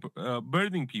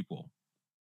birthing people.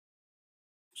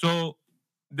 So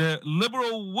the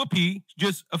liberal Whoopi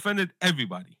just offended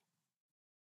everybody.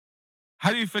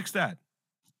 How do you fix that?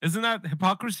 Isn't that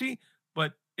hypocrisy?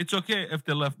 But it's okay if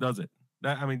the left does it.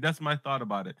 That's my thought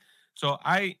about it. So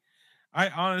I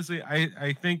honestly,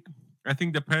 I think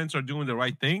the parents are doing the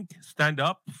right thing. Stand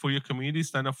up for your community.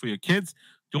 Stand up for your kids.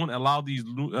 Don't allow these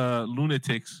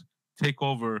lunatics take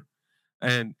over.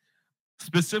 And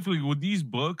specifically with these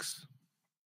books,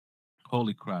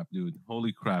 holy crap, dude!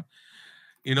 Holy crap!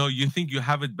 You think you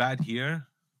have it bad here?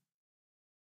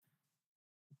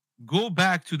 Go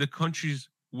back to the countries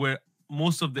where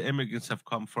most of the immigrants have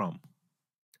come from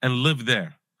and live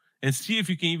there and see if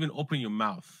you can even open your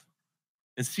mouth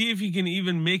and see if you can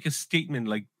even make a statement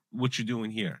like what you're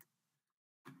doing here.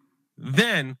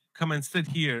 Then come and sit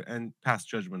here and pass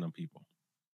judgment on people.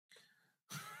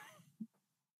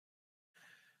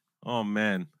 Oh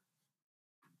man.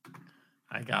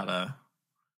 I gotta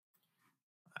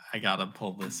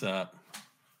pull this up.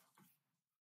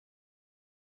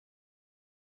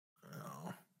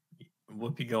 Oh,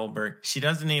 Whoopi Goldberg. She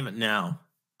doesn't even know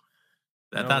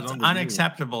that's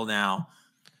unacceptable now.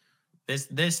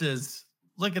 This is,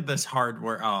 look at this hard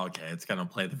work. Oh, okay, it's gonna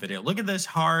play the video. Look at this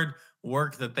hard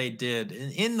work that they did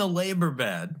in the labor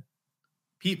bed.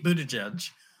 Pete Buttigieg.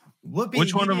 Whoopi,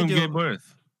 which one of them gave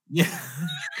birth? Yeah.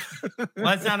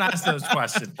 Let's not ask those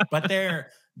questions. But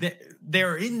they're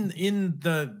in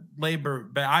the labor.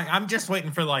 But I'm just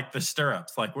waiting for like the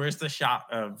stirrups. Like, where's the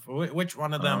shot of which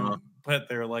one of them put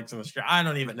their legs in the stirrup? I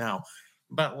don't even know.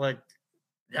 But like,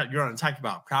 yeah, you're going to talk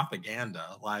about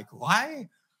propaganda. Like, why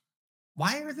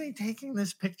are they taking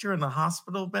this picture in the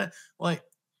hospital bed? Like,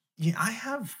 yeah, I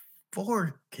have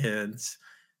 4 kids,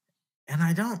 and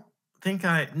I don't think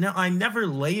I never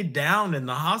laid down in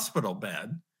the hospital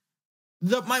bed.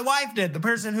 My wife did, the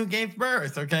person who gave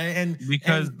birth, okay? And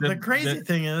because the crazy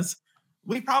thing is,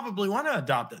 we probably want to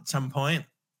adopt at some point.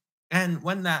 And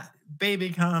when that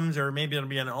baby comes, or maybe it'll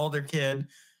be an older kid,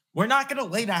 we're not going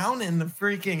to lay down in the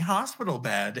freaking hospital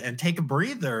bed and take a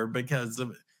breather because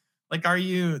of, like, are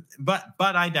you? But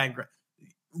I digress.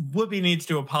 Whoopi needs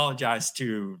to apologize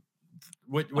to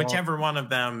whichever one of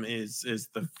them is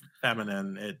the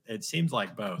feminine. It seems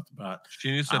like both, but she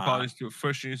needs to apologize to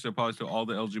She needs to apologize to all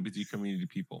the LGBT community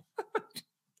people.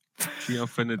 She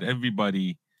offended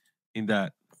everybody in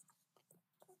that.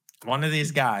 One of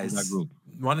these guys,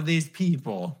 one of these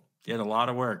people did a lot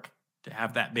of work to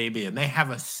have that baby, and they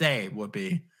have a say,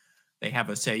 Whoopi. They have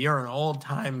a say. You're an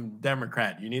old-time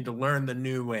Democrat. You need to learn the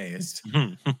new ways.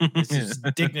 This is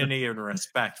dignity and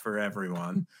respect for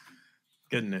everyone.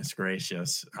 Goodness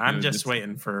gracious. I'm just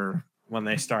waiting for when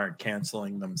they start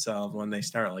canceling themselves, when they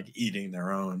start like eating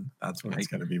their own. That's when it's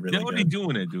going to be really good. They're already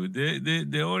doing it, dude.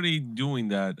 They're already doing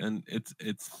that, and it's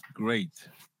great.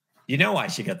 You know why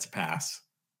she gets a pass?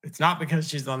 It's not because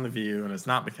she's on The View, and it's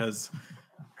not because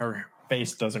her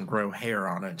face doesn't grow hair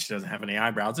on it. She doesn't have any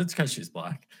eyebrows. It's because she's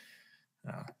black.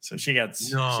 So she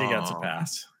gets a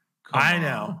pass. I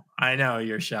know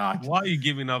you're shocked. Why are you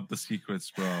giving up the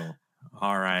secrets, bro?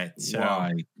 All right,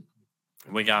 so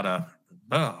we gotta.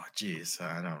 Oh, geez,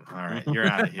 I don't. All right, you're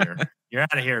out of here. You're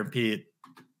out of here, Pete.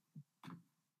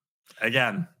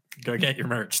 Again, go get your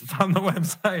merch. It's on the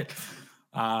website.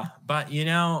 But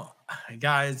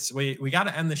guys, we got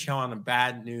to end the show on a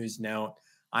bad news note.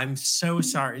 I'm so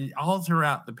sorry. All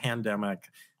throughout the pandemic,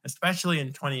 especially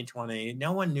in 2020,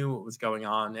 no one knew what was going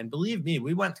on. And believe me,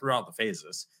 we went through all the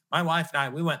phases. My wife and I,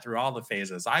 we went through all the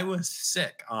phases. I was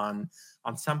sick on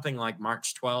something like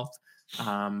March 12th.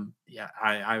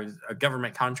 I was a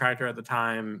government contractor at the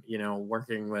time,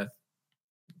 working with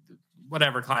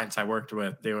whatever clients I worked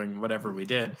with, doing whatever we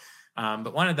did.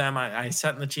 But one of them, I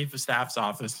sat in the chief of staff's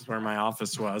office, where my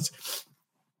office was.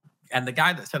 And the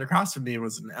guy that sat across from me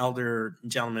was an elder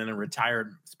gentleman, a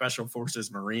retired Special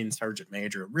Forces Marine Sergeant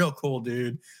Major, real cool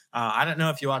dude. I don't know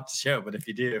if you watch the show, but if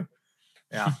you do,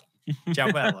 yeah.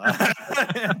 Ciao, Bella.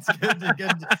 It's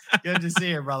good to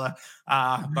see you, brother.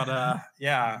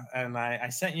 Yeah, and I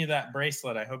sent you that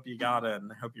bracelet. I hope you got it,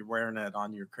 and I hope you're wearing it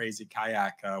on your crazy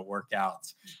kayak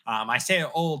workouts. I say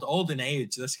old in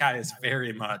age. This guy is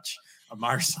very much a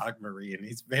MARSOC Marine.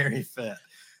 He's very fit.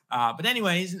 But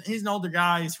anyway, he's an older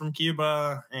guy. He's from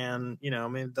Cuba, and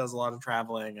does a lot of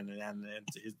traveling, and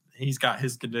he's got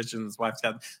his conditions. His wife's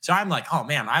got. So I'm like, oh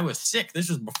man, I was sick. This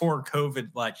was before COVID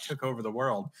took over the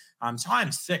world. So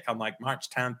I'm sick on like March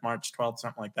 10th, March 12th,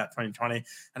 something like that, 2020.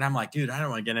 And I'm like, dude, I don't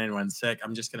want to get anyone sick.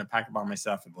 I'm just gonna pack up all my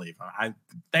stuff and leave.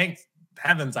 Thank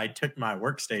heavens I took my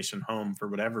workstation home for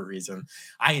whatever reason.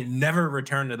 I never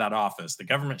returned to that office. The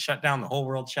government shut down. The whole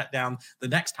world shut down. The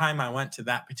next time I went to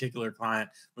that particular client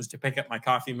was to pick up my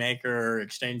coffee maker,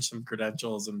 exchange some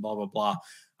credentials, and blah, blah,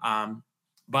 blah.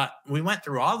 But we went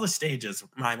through all the stages.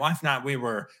 My wife and I, we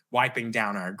were wiping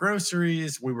down our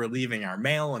groceries. We were leaving our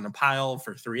mail in a pile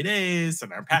for 3 days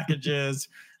and our packages,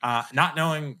 not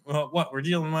knowing what we're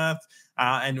dealing with.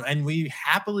 And we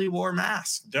happily wore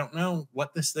masks. Don't know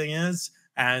what this thing is.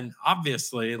 And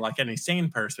obviously, like any sane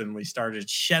person, we started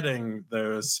shedding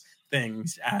those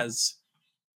things as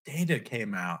data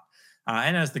came out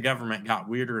and as the government got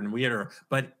weirder and weirder.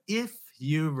 But if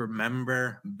you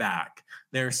remember back,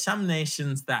 there are some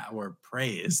nations that were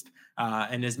praised.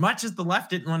 And as much as the left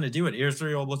didn't want to do it,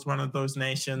 Israel was one of those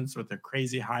nations with their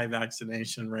crazy high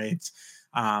vaccination rates.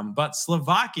 But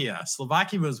Slovakia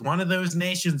was one of those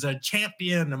nations, a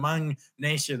champion among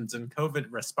nations in COVID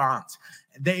response.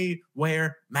 They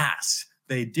wear masks.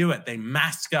 They do it. They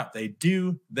mask up. They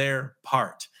do their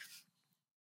part.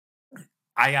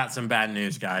 I got some bad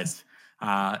news, guys.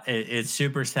 It's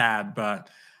super sad, but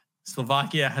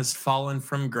Slovakia has fallen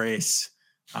from grace.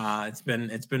 It's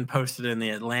been posted in the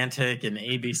Atlantic and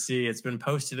ABC. It's been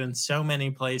posted in so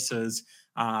many places.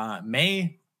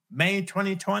 May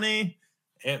 2020,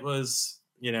 it was,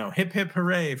 hip hip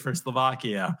hooray for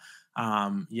Slovakia.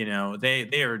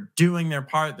 They are doing their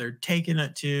part. They're taking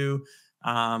it to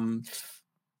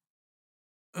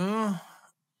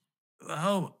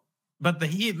but the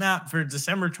heat map for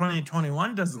December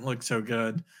 2021 doesn't look so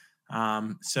good.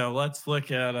 So let's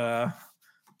look at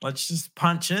let's just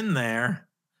punch in there.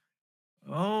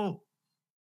 Oh,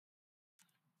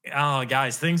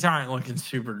 guys, things aren't looking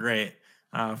super great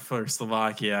for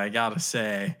Slovakia, I gotta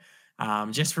say.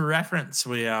 Just for reference,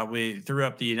 we threw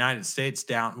up the United States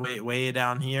down way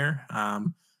down here.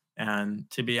 And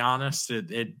to be honest,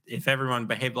 if everyone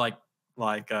behaved like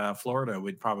Florida,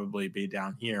 we'd probably be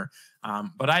down here.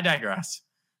 But I digress.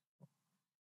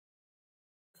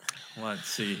 Let's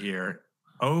see here.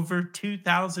 Over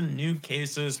 2,000 new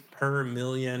cases per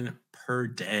million per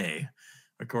day,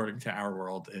 according to Our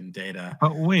World in data.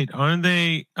 But wait, aren't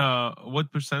they?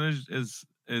 What percentage is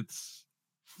it's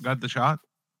got the shot?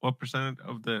 What percent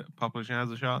of the population has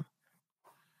a shot?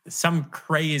 Some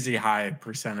crazy high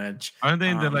percentage. Aren't they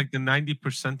in the 90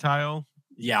 percentile?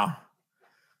 Yeah.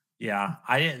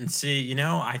 I didn't see.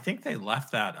 I think they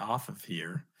left that off of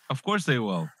here. Of course they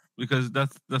will, because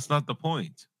that's not the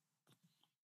point.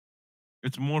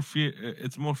 It's more fear.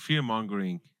 It's more fear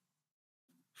mongering.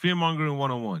 Fear mongering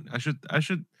 101. I should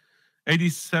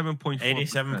 87.4.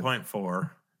 87.4.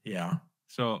 Yeah.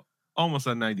 So almost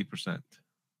at 90%.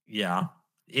 Yeah.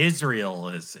 Israel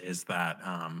is that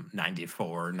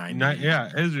 94, 90.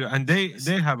 Yeah, Israel, and they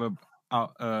have an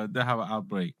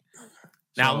outbreak.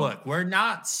 Now look, we're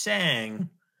not saying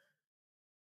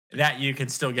that you can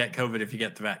still get COVID if you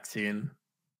get the vaccine.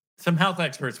 Some health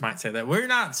experts might say that. We're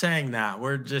not saying that.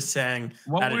 We're just saying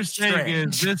what we're saying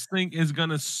is this thing is going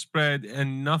to spread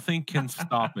and nothing can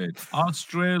stop it.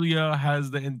 Australia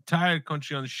has the entire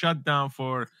country on shutdown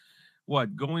for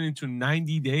what, going into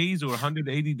 90 days or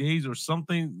 180 days or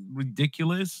something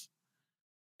ridiculous.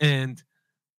 And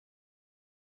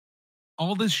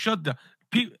all this shutdown.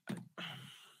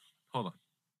 Hold on.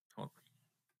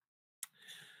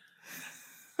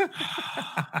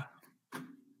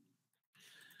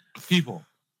 People,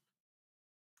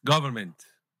 government,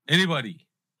 anybody,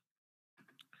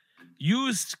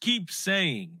 you keep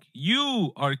saying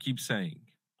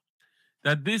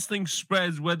that this thing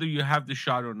spreads whether you have the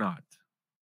shot or not.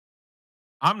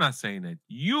 I'm not saying it.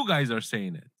 You guys are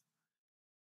saying it.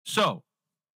 So,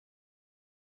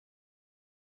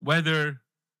 whether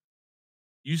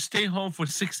you stay home for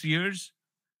 6 years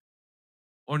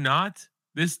or not,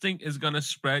 this thing is going to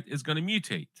spread, is going to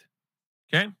mutate.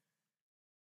 Okay?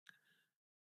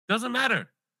 Doesn't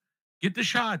matter. Get the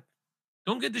shot.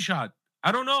 Don't get the shot.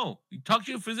 I don't know. You talk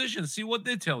to your physician, see what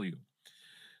they tell you.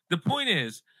 The point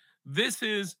is, this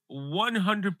is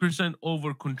 100%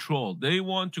 over control. They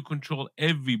want to control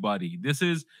everybody. This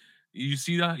is, you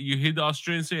see that? You hear the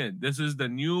Australians say it. This is the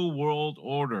new world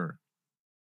order.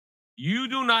 You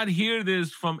do not hear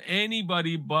this from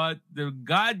anybody but the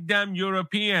goddamn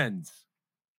Europeans.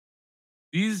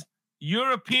 These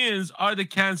Europeans are the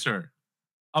cancer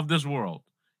of this world.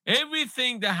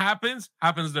 Everything that happens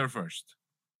there first.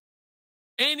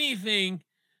 Anything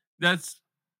that's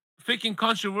freaking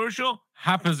controversial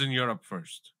happens in Europe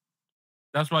first.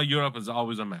 That's why Europe is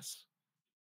always a mess.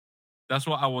 That's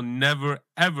why I will never,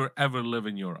 ever, ever live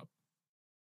in Europe.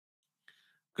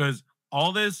 Because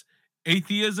all this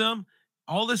atheism,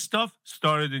 all this stuff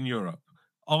started in Europe.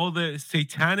 All the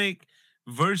satanic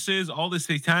verses, all the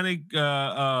satanic,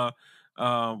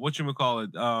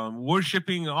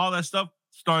 worshiping, all that stuff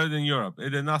started in Europe.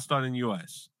 It did not start in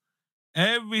U.S.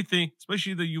 Everything,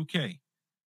 especially the UK,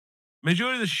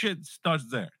 majority of the shit starts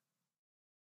there.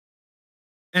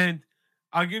 And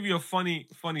I'll give you a funny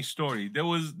story. There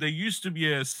used to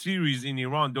be a series in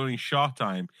Iran during Shah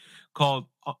time called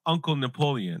Uncle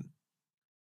Napoleon.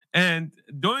 And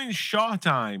during Shah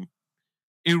time,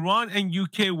 Iran and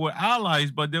UK were allies,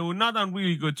 but they were not on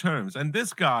really good terms. And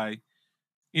this guy,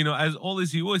 as old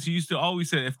as he was, he used to always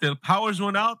say, if the powers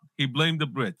went out, he blamed the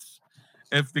Brits.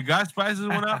 If the gas prices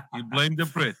went up, he blamed the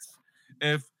Brits.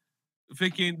 If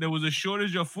thinking there was a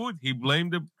shortage of food, he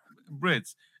blamed the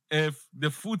Brits. If the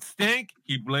food stank,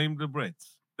 he blamed the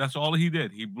Brits. That's all he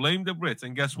did. He blamed the Brits,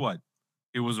 and guess what?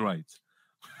 He was right.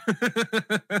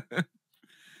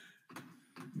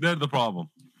 They're the problem.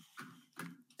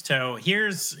 So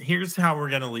here's how we're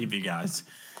gonna leave you guys.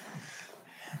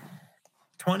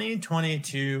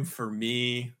 2022 for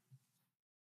me,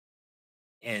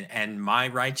 and my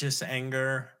righteous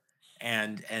anger,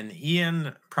 and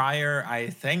Ian Pryor, I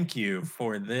thank you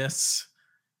for this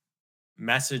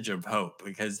message of hope,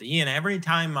 because Ian, every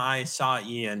time I saw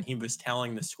Ian, he was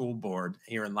telling the school board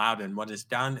here in Loudon, what is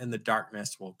done in the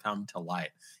darkness will come to light.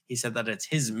 He said that it's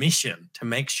his mission to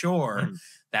make sure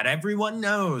that everyone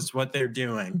knows what they're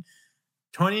doing.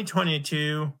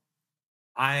 2022,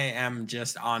 I am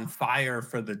just on fire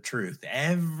for the truth.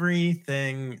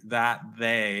 Everything that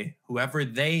whoever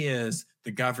they is,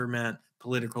 the government,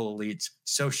 political elites,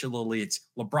 social elites,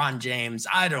 LeBron James,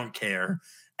 I don't care,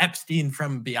 Epstein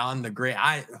from beyond the grave,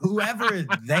 whoever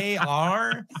they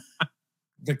are,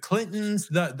 the Clintons,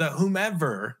 the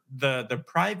whomever, the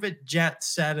private jet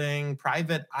setting,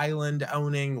 private island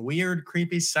owning, weird,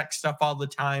 creepy sex stuff all the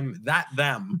time,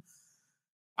 them.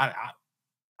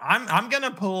 I'm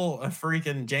gonna pull a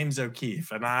freaking James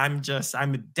O'Keefe, and I'm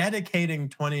dedicating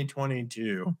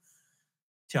 2022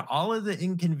 to all of the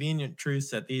inconvenient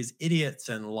truths that these idiots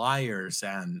and liars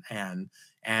and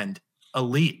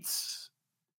elites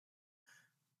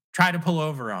try to pull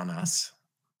over on us,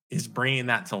 is bringing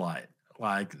that to light,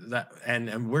 like that,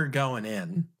 and we're going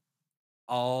in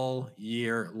all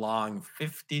year long,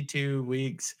 52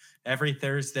 weeks, every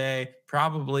Thursday,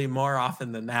 probably more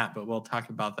often than that, but we'll talk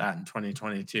about that in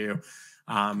 2022.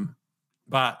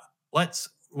 But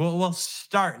we'll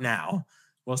start now.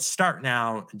 We'll start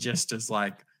now just as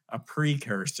like a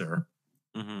precursor,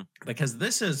 because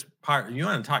this is part, you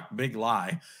want to talk big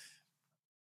lie.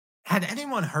 Had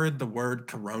anyone heard the word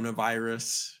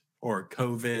coronavirus or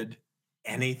COVID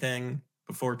anything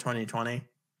before 2020?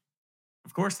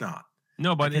 Of course not.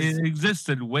 No, but it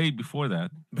existed way before that.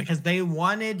 Because they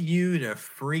wanted you to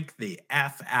freak the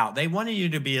F out. They wanted you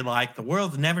to be like, the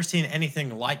world's never seen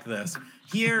anything like this.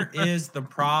 Here is the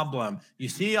problem. You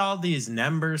see all these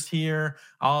numbers here,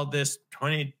 all this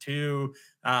 22,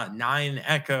 9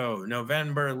 Echo,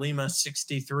 November, Lima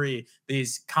 63,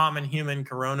 these common human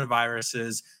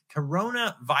coronaviruses.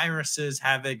 Coronaviruses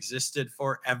have existed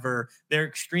forever. They're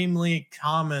extremely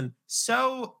common,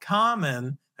 so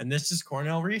common. And this is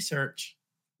Cornell research,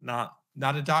 not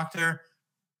a doctor.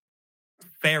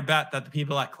 Fair bet that the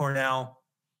people at Cornell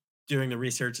doing the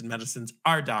research in medicines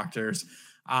are doctors.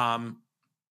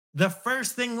 The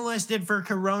first thing listed for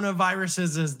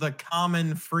coronaviruses is the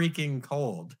common freaking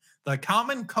cold. The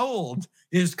common cold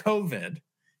is COVID.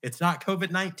 It's not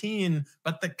COVID-19,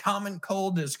 but the common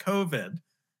cold is COVID.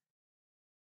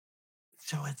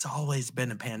 So it's always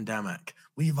been a pandemic.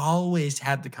 We've always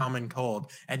had the common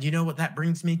cold. And you know what that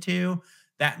brings me to?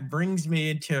 That brings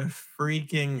me to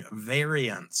freaking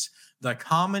variants. The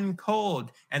common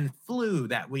cold and flu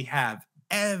that we have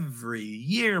every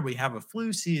year. We have a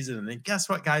flu season. And guess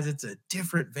what, guys? It's a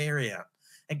different variant.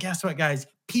 And guess what, guys?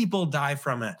 People die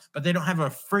from it, but they don't have a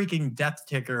freaking death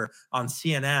ticker on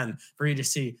CNN for you to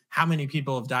see how many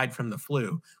people have died from the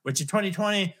flu, which in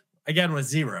 2020, again, was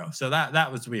 0. So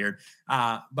that was weird.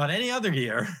 But any other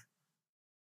year,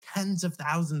 tens of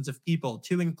thousands of people,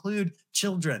 to include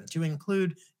children, to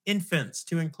include infants,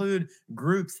 to include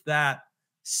groups that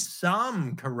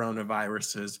some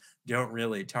coronaviruses don't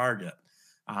really target.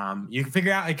 You can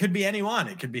figure out it could be anyone.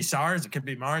 It could be SARS, it could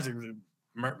be MERS.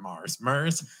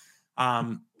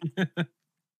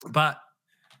 But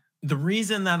the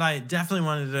reason that I definitely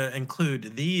wanted to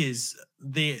include these,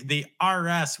 the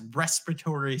RS,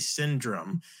 respiratory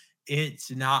syndrome,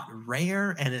 it's not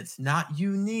rare and it's not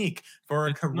unique for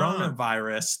a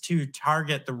coronavirus to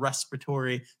target the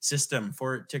respiratory system,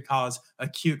 for it to cause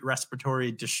acute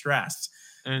respiratory distress.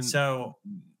 And so,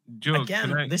 Joe,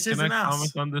 again, this isn't us.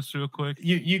 Comment on this real quick?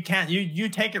 You can't. You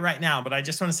take it right now, but I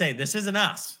just want to say this isn't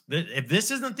us. If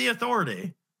this isn't the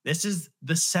authority, this is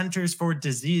the Centers for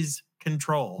Disease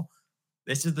Control.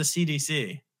 This is the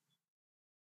CDC.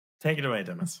 Take it away,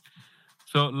 Dennis.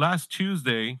 So last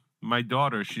Tuesday, my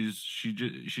daughter, she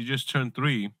just turned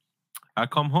 3. I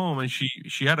come home and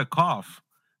she had a cough,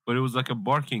 but it was like a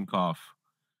barking cough.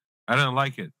 I didn't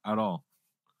like it at all.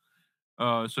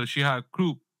 So she had a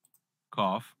croup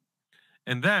cough,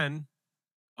 and then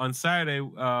on Saturday,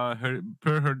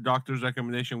 per her doctor's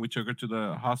recommendation, we took her to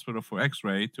the hospital for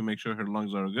X-ray to make sure her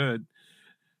lungs are good.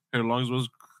 Her lungs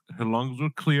were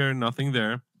clear, nothing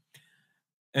there,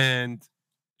 and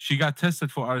she got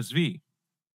tested for RSV,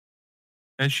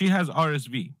 and she has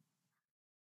RSV.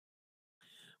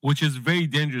 which is very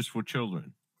dangerous for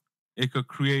children. It could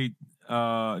create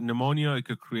pneumonia. It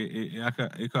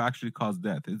could actually cause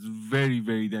death. It's very,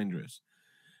 very dangerous.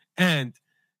 And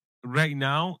right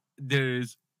now,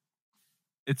 it's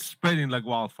spreading like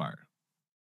wildfire,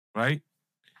 right?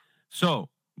 So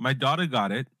my daughter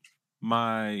got it.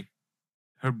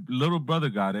 Her little brother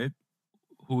got it,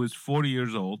 who is 40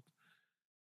 years old.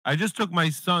 I just took my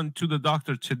son to the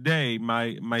doctor today.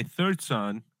 My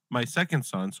second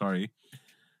son, sorry.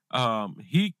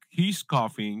 He's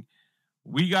coughing.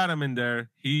 We got him in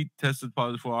there. He tested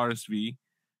positive for RSV,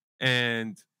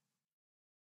 and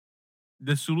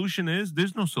the solution is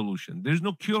there's no solution. There's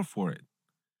no cure for it.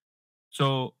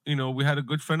 So, we had a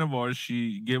good friend of ours.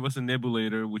 She gave us a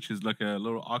nebulator, which is like a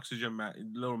little oxygen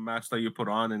little mask that you put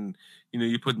on, and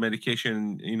you put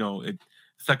medication.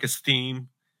 It's like a steam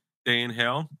they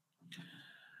inhale.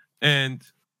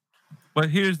 But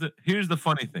here's the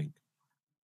funny thing.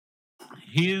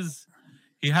 He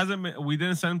hasn't. We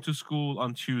didn't send him to school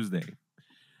on Tuesday.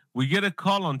 We get a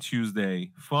call on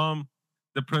Tuesday from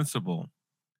the principal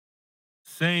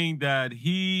saying that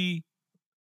he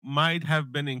might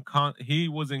have been he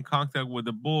was in contact with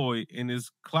a boy in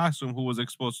his classroom who was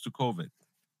exposed to COVID.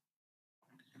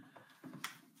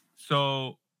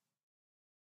 So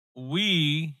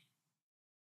we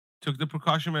took the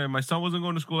precaution. My son wasn't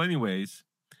going to school anyways.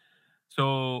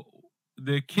 So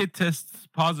the kid tests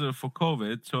positive for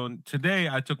COVID. So today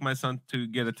I took my son to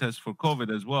get a test for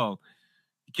COVID as well.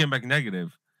 He came back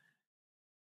negative.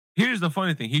 Here's the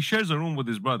funny thing. He shares a room with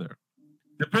his brother.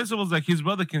 The principal's like, his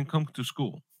brother can come to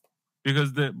school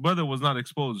because the brother was not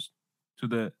exposed to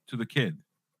the kid.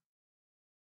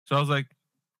 So I was like,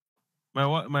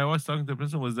 my wife's talking to the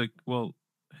principal was like, well,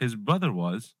 his brother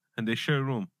was, and they share a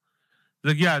room.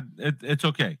 He's like, yeah, it's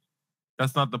okay.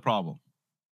 That's not the problem.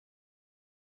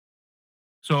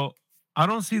 So I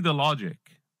don't see the logic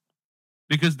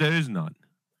because there is none.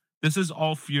 This is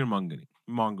all fear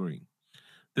mongering.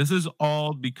 This is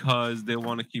all because they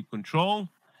want to keep control.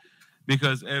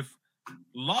 Because if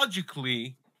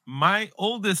logically, my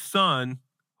oldest son,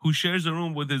 who shares a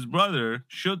room with his brother,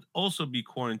 should also be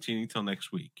quarantining till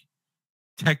next week,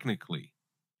 technically.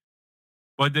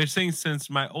 But they're saying since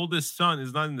my oldest son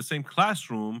is not in the same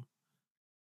classroom,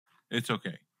 it's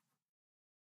okay.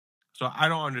 So I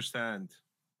don't understand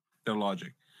their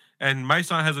logic. And my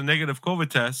son has a negative COVID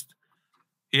test.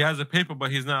 He has a paper,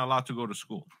 but he's not allowed to go to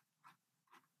school.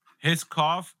 His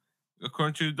cough,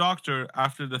 according to the doctor,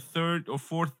 after the third or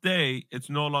fourth day, it's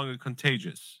no longer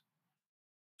contagious.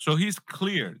 So he's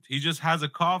cleared. He just has a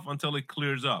cough until it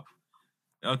clears up.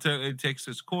 Until it takes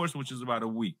his course, which is about a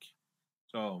week.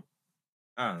 So,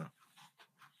 I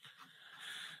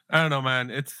don't know, man.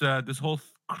 It's this whole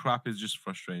crap is just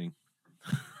frustrating.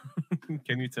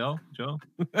 Can you tell, Joe?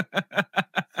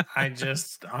 I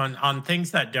just on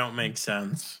things that don't make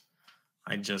sense.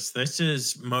 This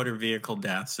is motor vehicle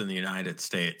deaths in the United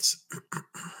States.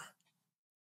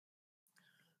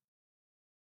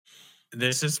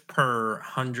 This is per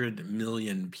 100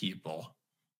 million people.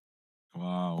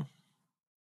 Wow.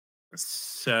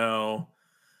 So,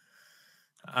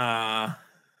 let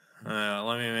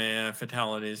me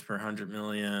fatalities per 100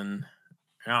 million.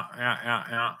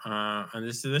 Yeah. And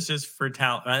this is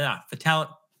fatality. I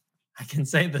can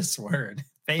say this word.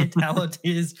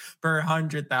 Fatalities per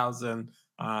 100,000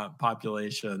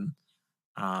 population.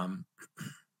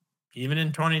 Even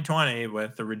in 2020,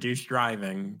 with the reduced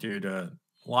driving due to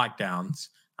lockdowns,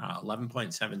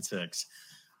 11.76.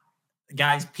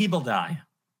 Guys, people die.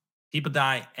 People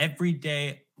die every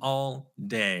day, all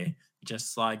day,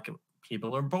 just like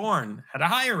people are born at a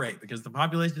higher rate because the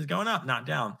population is going up, not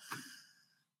down.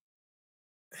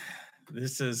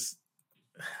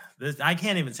 I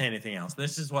can't even say anything else.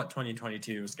 This is what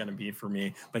 2022 is going to be for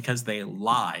me because they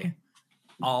lie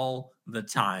all the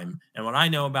time. And what I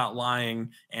know about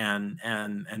lying and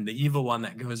the evil one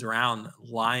that goes around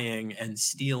lying and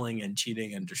stealing and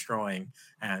cheating and destroying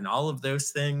and all of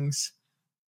those things,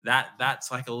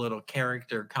 that's like a little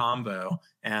character combo.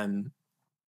 And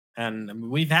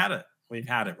we've had it.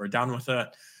 We're done with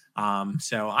it.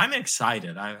 So I'm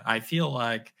excited. I feel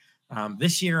like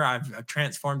this year I've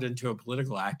transformed into a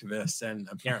political activist and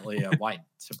apparently a white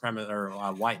supremacist or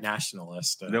a white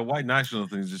nationalist. The white national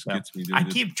thing just gets me. Dude. I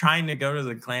keep trying to go to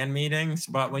the Klan meetings,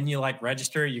 but when you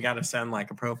register, you got to send a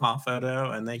profile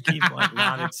photo, and they keep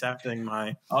not accepting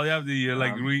my. All you have to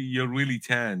you're really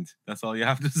tanned. That's all you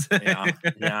have to say.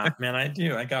 Yeah, man, I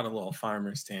do. I got a little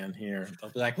farmer's tan here.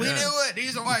 They'll be like, "We knew it.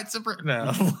 He's a white supremacist."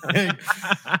 No.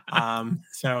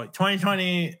 So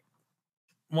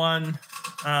 2021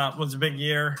 was a big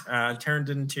year. Turned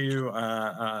into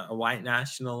a white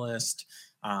nationalist.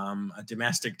 a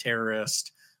domestic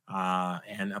terrorist,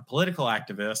 and a political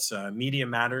activist. Media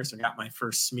Matters. I got my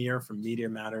first smear from Media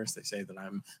Matters. They say that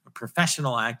I'm a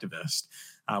professional activist,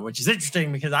 which is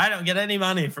interesting because I don't get any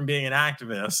money from being an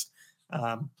activist.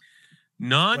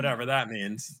 None? Whatever that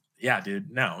means. Yeah, dude.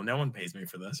 No one pays me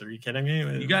for this. Are you kidding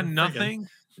me? You got nothing?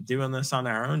 Doing this on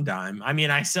our own dime. I mean,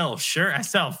 I sell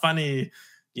funny,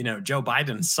 Joe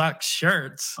Biden sucks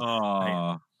shirts.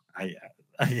 Oh, I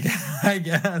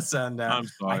guess. And I'm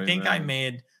sorry, I think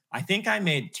I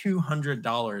made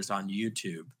 $200 on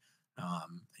YouTube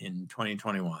in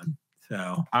 2021.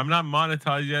 So I'm not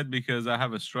monetized yet because I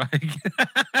have a strike.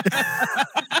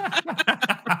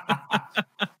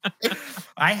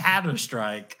 I had a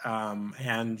strike,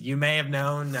 and you may have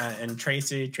known, and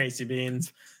Tracy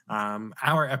Beans,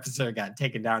 our episode got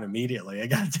taken down immediately. It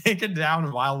got taken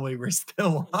down while we were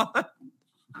still on.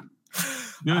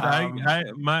 Dude,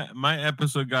 my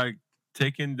episode got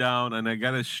taken down, and I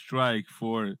got a strike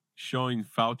for showing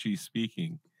Fauci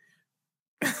speaking.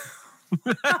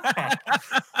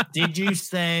 Did you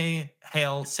say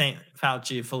 "Hail Saint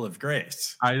Fauci, full of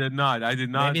grace"? I did not.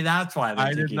 Maybe that's why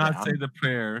I did not say the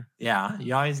prayer. Yeah,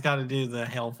 you always got to do the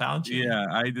 "Hail Fauci." Yeah,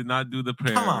 I did not do the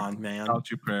prayer. Come on, man.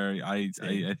 Fauci prayer. I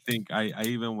think I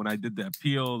even when I did the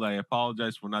appeal, I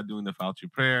apologized for not doing the Fauci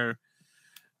prayer.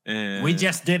 And we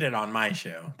just did it on my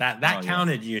show. That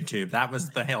counted, yeah. YouTube. That was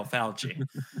the Hail Fauci.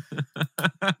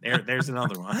 There's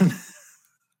another one.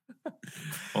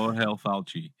 Oh, Hail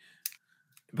Fauci.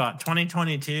 But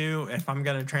 2022, if I'm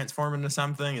going to transform into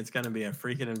something, it's going to be a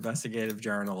freaking investigative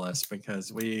journalist,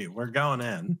 because we're going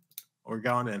in. We're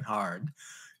going in hard.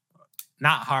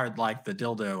 Not hard like the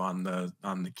dildo on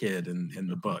the kid in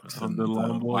the books in the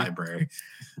library.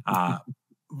 But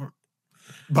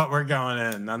we're going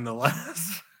in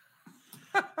nonetheless.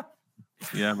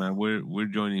 Yeah, man, we're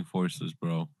joining forces,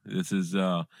 bro. This is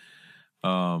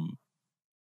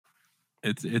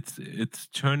it's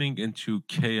turning into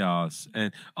chaos.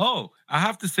 And I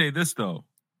have to say this though.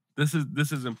 This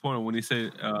is important when you say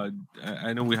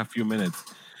I know we have a few minutes,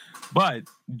 but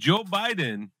Joe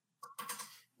Biden,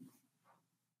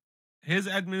 his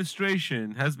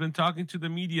administration has been talking to the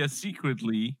media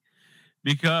secretly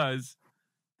because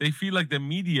they feel like the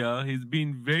media is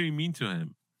being very mean to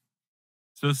him.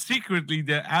 So secretly,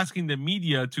 they're asking the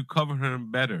media to cover him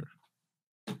better.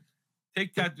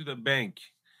 Take that to the bank.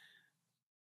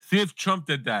 See if Trump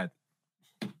did that.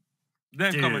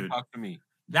 Then come and talk to me.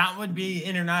 That would be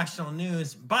international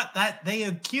news. But that they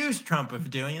accused Trump of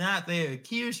doing that. They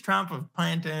accused Trump of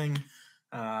planting,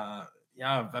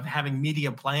 of having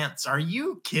media plants. Are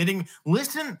you kidding?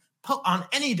 Listen, on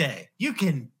any day, you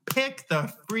can pick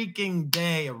the freaking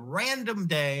day, a random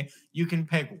day. You can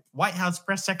pick White House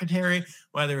press secretary,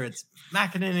 whether it's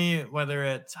McEnany, whether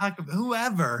it's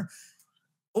whoever,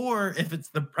 or if it's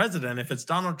the president, if it's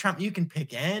Donald Trump, you can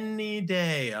pick any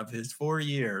day of his 4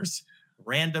 years,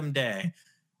 random day.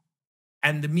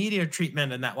 And the media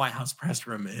treatment in that White House press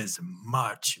room is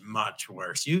much, much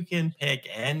worse. You can pick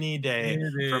any day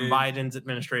from Biden's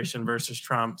administration versus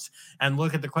Trump's and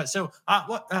look at the question. So,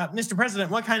 Mr.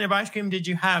 President, what kind of ice cream did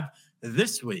you have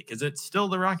this week? Is it still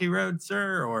the Rocky Road,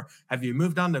 sir? Or have you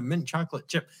moved on to mint chocolate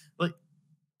chip? Like,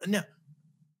 no.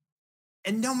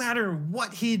 And no matter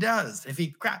what he does, if he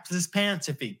craps his pants,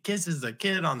 if he kisses a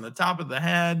kid on the top of the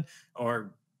head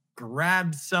or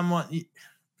grabs someone...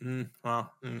 I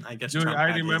guess. Dude, Trump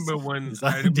I remember when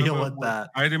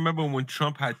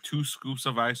Trump had 2 scoops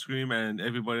of ice cream and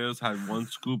everybody else had 1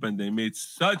 scoop, and they made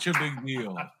such a big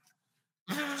deal.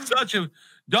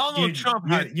 Donald Trump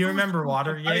had. You remember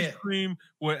Watergate ice cream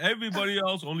where everybody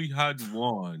else only had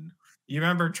 1. You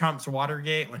remember Trump's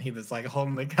Watergate when he was like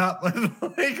holding the cup with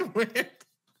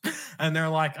and they're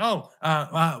like,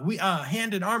 we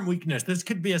hand and arm weakness. This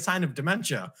could be a sign of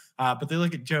dementia. But they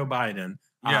look at Joe Biden.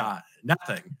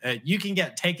 Nothing. You can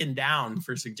get taken down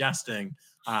for suggesting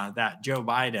that Joe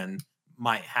Biden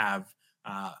might have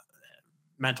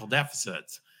mental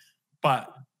deficits.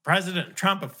 But President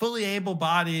Trump, a fully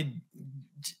able-bodied,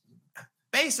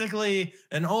 basically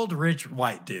an old rich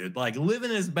white dude, like living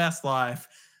his best life,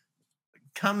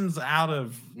 comes out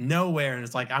of nowhere and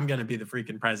it's like, I'm going to be the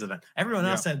freaking president. Everyone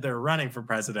else said they're running for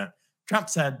president. Trump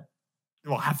said,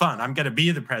 well, have fun. I'm going to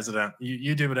be the president.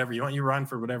 You do whatever you want. You run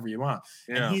for whatever you want.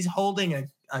 Yeah. And he's holding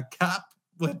a cup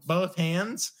with both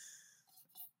hands.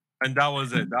 And that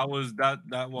was it. That was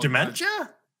dementia?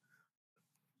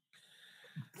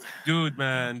 Dude,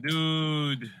 man.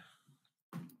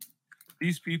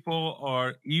 These people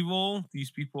are evil.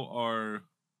 These people are...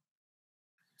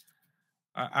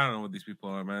 I don't know what these people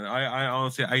are, man. I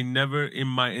honestly, I never in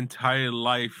my entire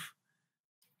life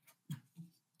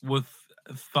with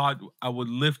thought I would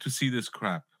live to see this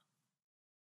crap.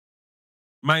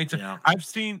 Yeah.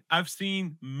 I've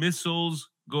seen missiles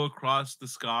go across the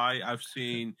sky. I've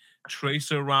seen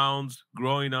tracer rounds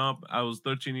growing up. I was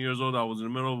 13 years old. I was in the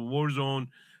middle of a war zone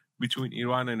between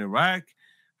Iran and Iraq.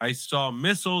 I saw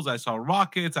missiles, I saw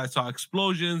rockets, I saw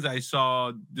explosions, I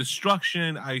saw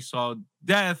destruction, I saw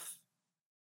death.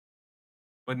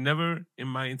 But never in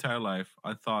my entire life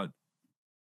I thought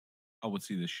I would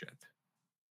see this shit.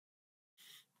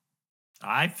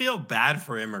 I feel bad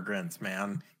for immigrants,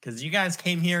 man, because you guys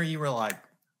came here. You were like,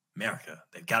 America,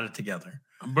 they've got it together.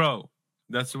 Bro,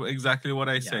 that's exactly what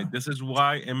I said. Yeah. This is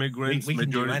why We immigrants can do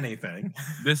majority anything.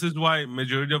 this is why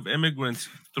majority of immigrants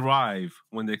thrive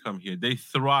when they come here. They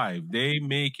thrive. They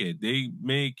make it.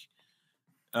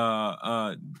 Uh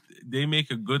uh they make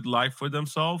a good life for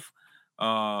themselves.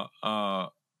 Uh uh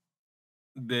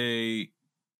they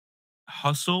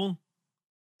hustle.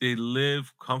 They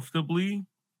live comfortably.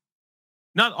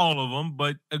 Not all of them,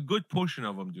 but a good portion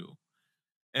of them do.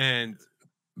 And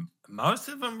Most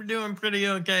of them are doing pretty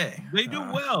okay. they do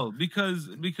well because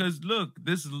look,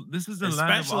 this is a land of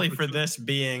Especially for opportunity. this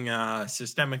being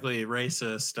systemically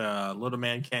racist. Little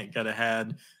man can't get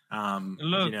ahead.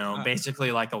 Look,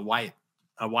 Basically like a white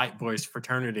boys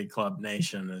fraternity club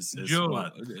nation is Joe,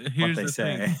 what here's they the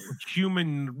thing. say.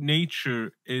 Human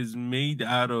nature is made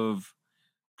out of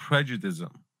prejudice.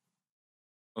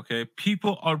 Okay?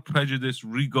 People are prejudiced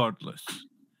regardless.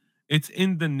 It's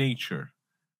in the nature.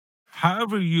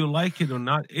 However you like it or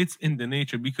not, it's in the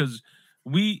nature because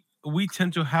we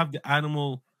tend to have the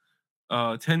animal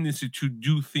tendency to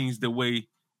do things the way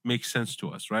makes sense to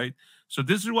us, right? So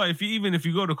this is why if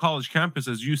you go to college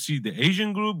campuses, you see the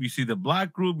Asian group, you see the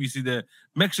black group, you see the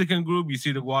Mexican group, you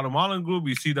see the Guatemalan group,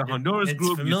 you see the Honduras It's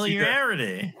group,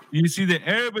 familiarity. you see the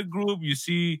Arabic group, you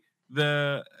see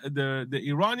the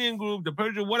Iranian group, the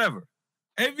Persian, whatever.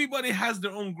 Everybody has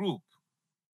their own group,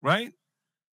 right?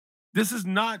 This is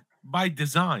not by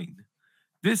design.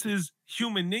 This is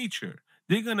human nature.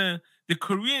 The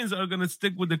Koreans are gonna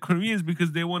stick with the Koreans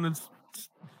because they want to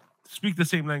speak the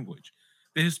same language.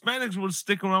 The Hispanics will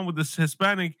stick around with the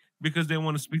Hispanic because they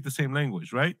want to speak the same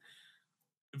language, right?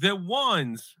 The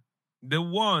ones, the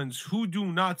ones who do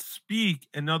not speak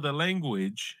another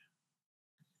language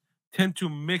tend to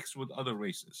mix with other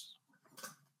races.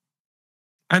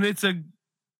 And it's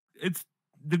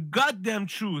the goddamn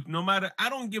truth, no matter, I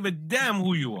don't give a damn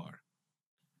who you are.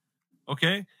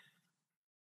 Okay?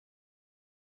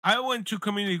 I went to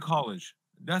community college.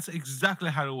 That's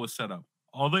exactly how it was set up.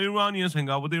 All the Iranians hang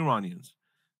out with the Iranians.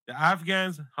 The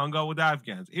Afghans hung out with the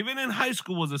Afghans. Even in high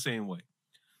school was the same way.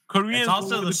 Koreans It's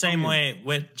also were with the same Koreans. way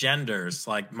with genders.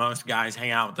 Like most guys hang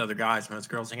out with other guys, most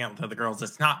girls hang out with other girls.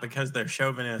 It's not because they're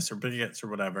chauvinists or bigots or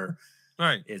whatever.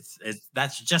 Right. It's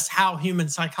that's just how human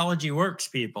psychology works,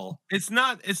 people. It's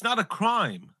not a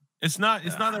crime. It's not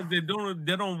that they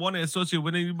don't want to associate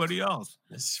with anybody else.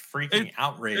 This freaking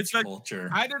outrage It's like, culture.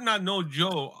 I did not know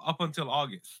Joe up until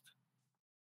August.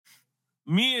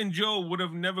 Me and Joe would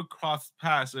have never crossed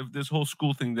paths if this whole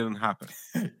school thing didn't happen.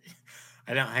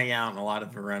 I don't hang out in a lot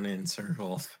of Iranian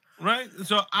circles. Right?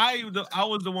 So I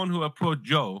was the one who approached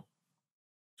Joe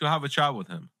to have a chat with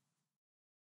him.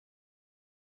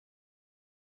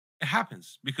 It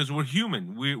happens because we're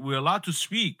human. We're allowed to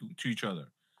speak to each other.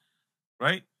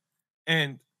 Right?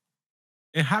 And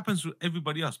it happens with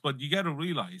everybody else. But you got to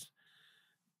realize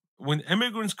when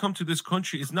immigrants come to this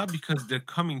country, it's not because they're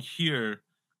coming here.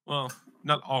 Well,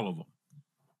 not all of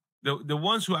them. The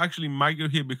ones who actually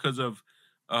migrate here because of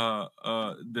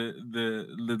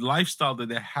the lifestyle that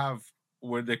they have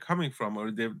where they're coming from,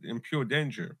 or they're in pure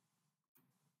danger.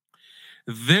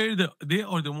 They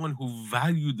are the one who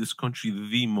value this country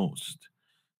the most,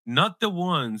 not the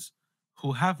ones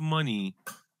who have money.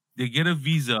 They get a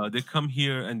visa, they come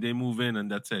here and they move in, and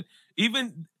that's it.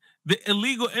 Even the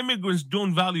illegal immigrants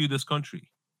don't value this country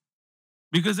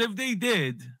because if they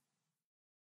did,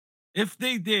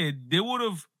 they would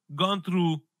have gone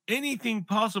through anything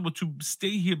possible to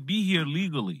stay here, be here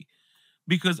legally.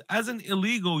 Because as an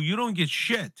illegal, you don't get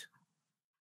shit.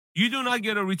 You do not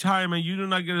get a retirement. You do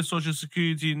not get a social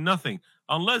security, nothing.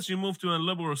 Unless you move to a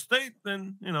liberal state,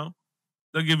 then, they'll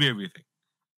give you everything.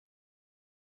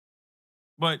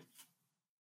 But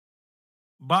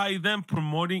by them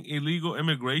promoting illegal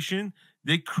immigration,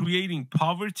 they're creating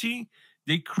poverty.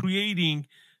 They're creating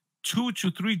 2 to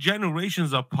 3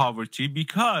 generations of poverty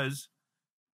because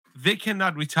they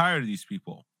cannot retire these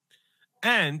people.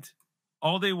 And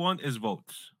all they want is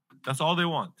votes. That's all they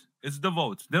want. It's the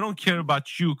votes. They don't care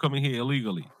about you coming here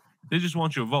illegally. They just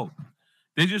want your vote.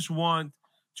 They just want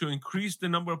to increase the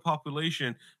number of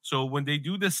population. So when they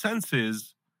do the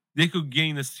census, they could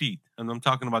gain a seat. And I'm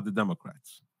talking about the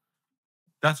Democrats.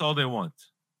 That's all they want.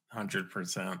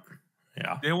 100%.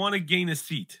 Yeah. They want to gain a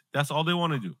seat. That's all they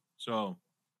want to do. So,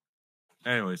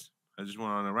 anyways, I just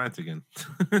went on a rant again.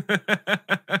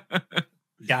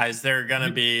 Guys, there are going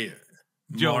to be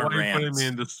Joe, more why are you putting rants. me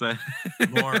in this set?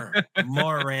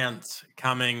 more rants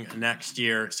coming next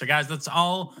year. So, guys, that's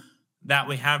all that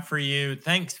we have for you.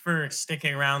 Thanks for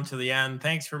sticking around to the end.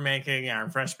 Thanks for making our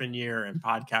freshman year in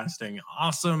podcasting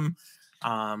awesome.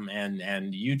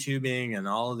 And YouTubing and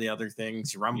all of the other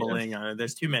things, rumbling. Yes.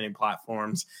 There's too many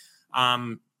platforms.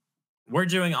 We're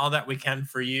doing all that we can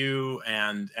for you,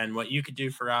 and what you could do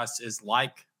for us is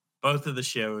like both of the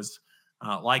shows,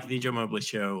 like the Joe Mobley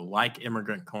Show, like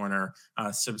Immigrant Corner,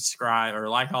 subscribe, or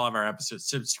like all of our episodes,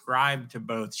 subscribe to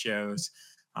both shows.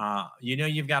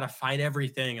 You've got to fight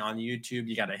everything on YouTube.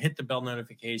 You got to hit the bell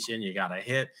notification. You got to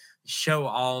hit show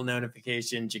all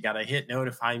notifications. You got to hit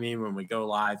notify me when we go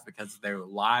live, because they're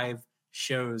live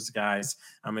shows, guys.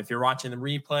 If you're watching the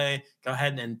replay, go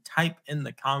ahead and type in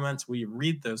the comments. We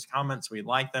read those comments. We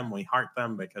like them. We heart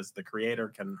them because the creator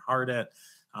can heart it.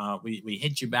 We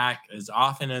hit you back as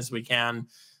often as we can.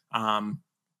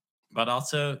 But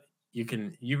also,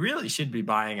 you really should be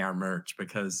buying our merch,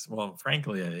 because, well,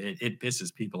 frankly, it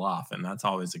pisses people off, and that's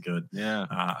always a good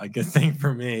thing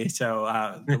for me. So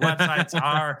the websites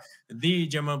are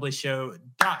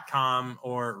thejoemobleyshow.com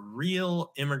or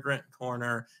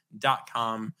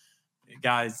realimmigrantcorner.com.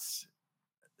 Guys,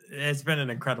 it's been an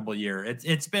incredible year.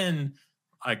 It's been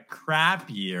a crap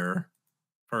year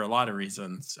for a lot of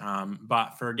reasons,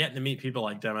 but for getting to meet people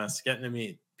like Demis, getting to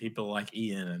meet people like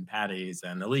Ian and Patty's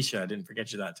and Alicia, I didn't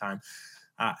forget you that time.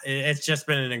 It's just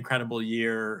been an incredible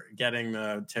year getting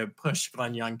to push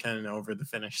Glenn Youngkin over the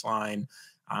finish line.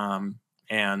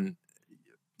 And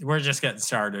we're just getting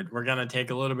started. We're going to take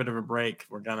a little bit of a break.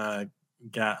 We're going to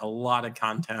get a lot of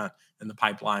content in the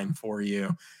pipeline for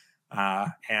you.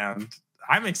 And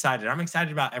I'm excited. I'm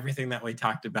excited about everything that we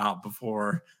talked about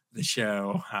before the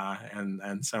show,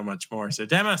 and so much more. So,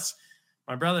 Demis,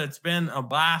 my brother, it's been a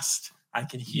blast. I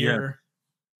can hear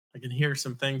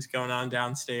some things going on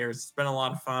downstairs. It's been a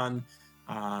lot of fun.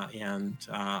 And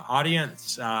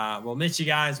audience, we'll miss you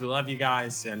guys. We love you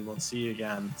guys, and we'll see you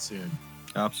again soon.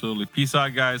 Absolutely. Peace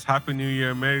out, guys. Happy New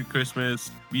Year. Merry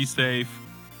Christmas. Be safe.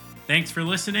 Thanks for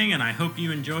listening, and I hope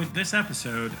you enjoyed this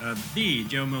episode of The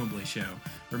Joe Mobley Show.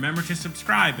 Remember to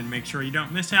subscribe and make sure you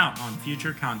don't miss out on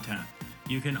future content.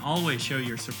 You can always show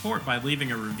your support by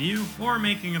leaving a review or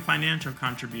making a financial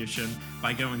contribution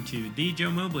by going to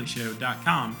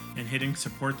thejoemobleyshow.com and hitting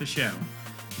support the show.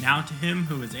 Now to him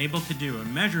who is able to do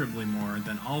immeasurably more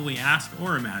than all we ask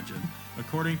or imagine,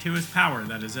 according to his power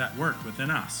that is at work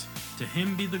within us. To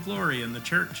him be the glory in the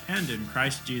church and in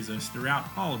Christ Jesus throughout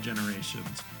all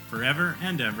generations, forever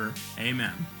and ever.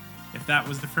 Amen. If that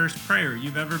was the first prayer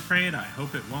you've ever prayed, I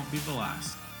hope it won't be the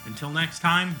last. Until next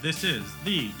time, this is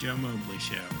The Joe Mobley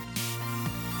Show.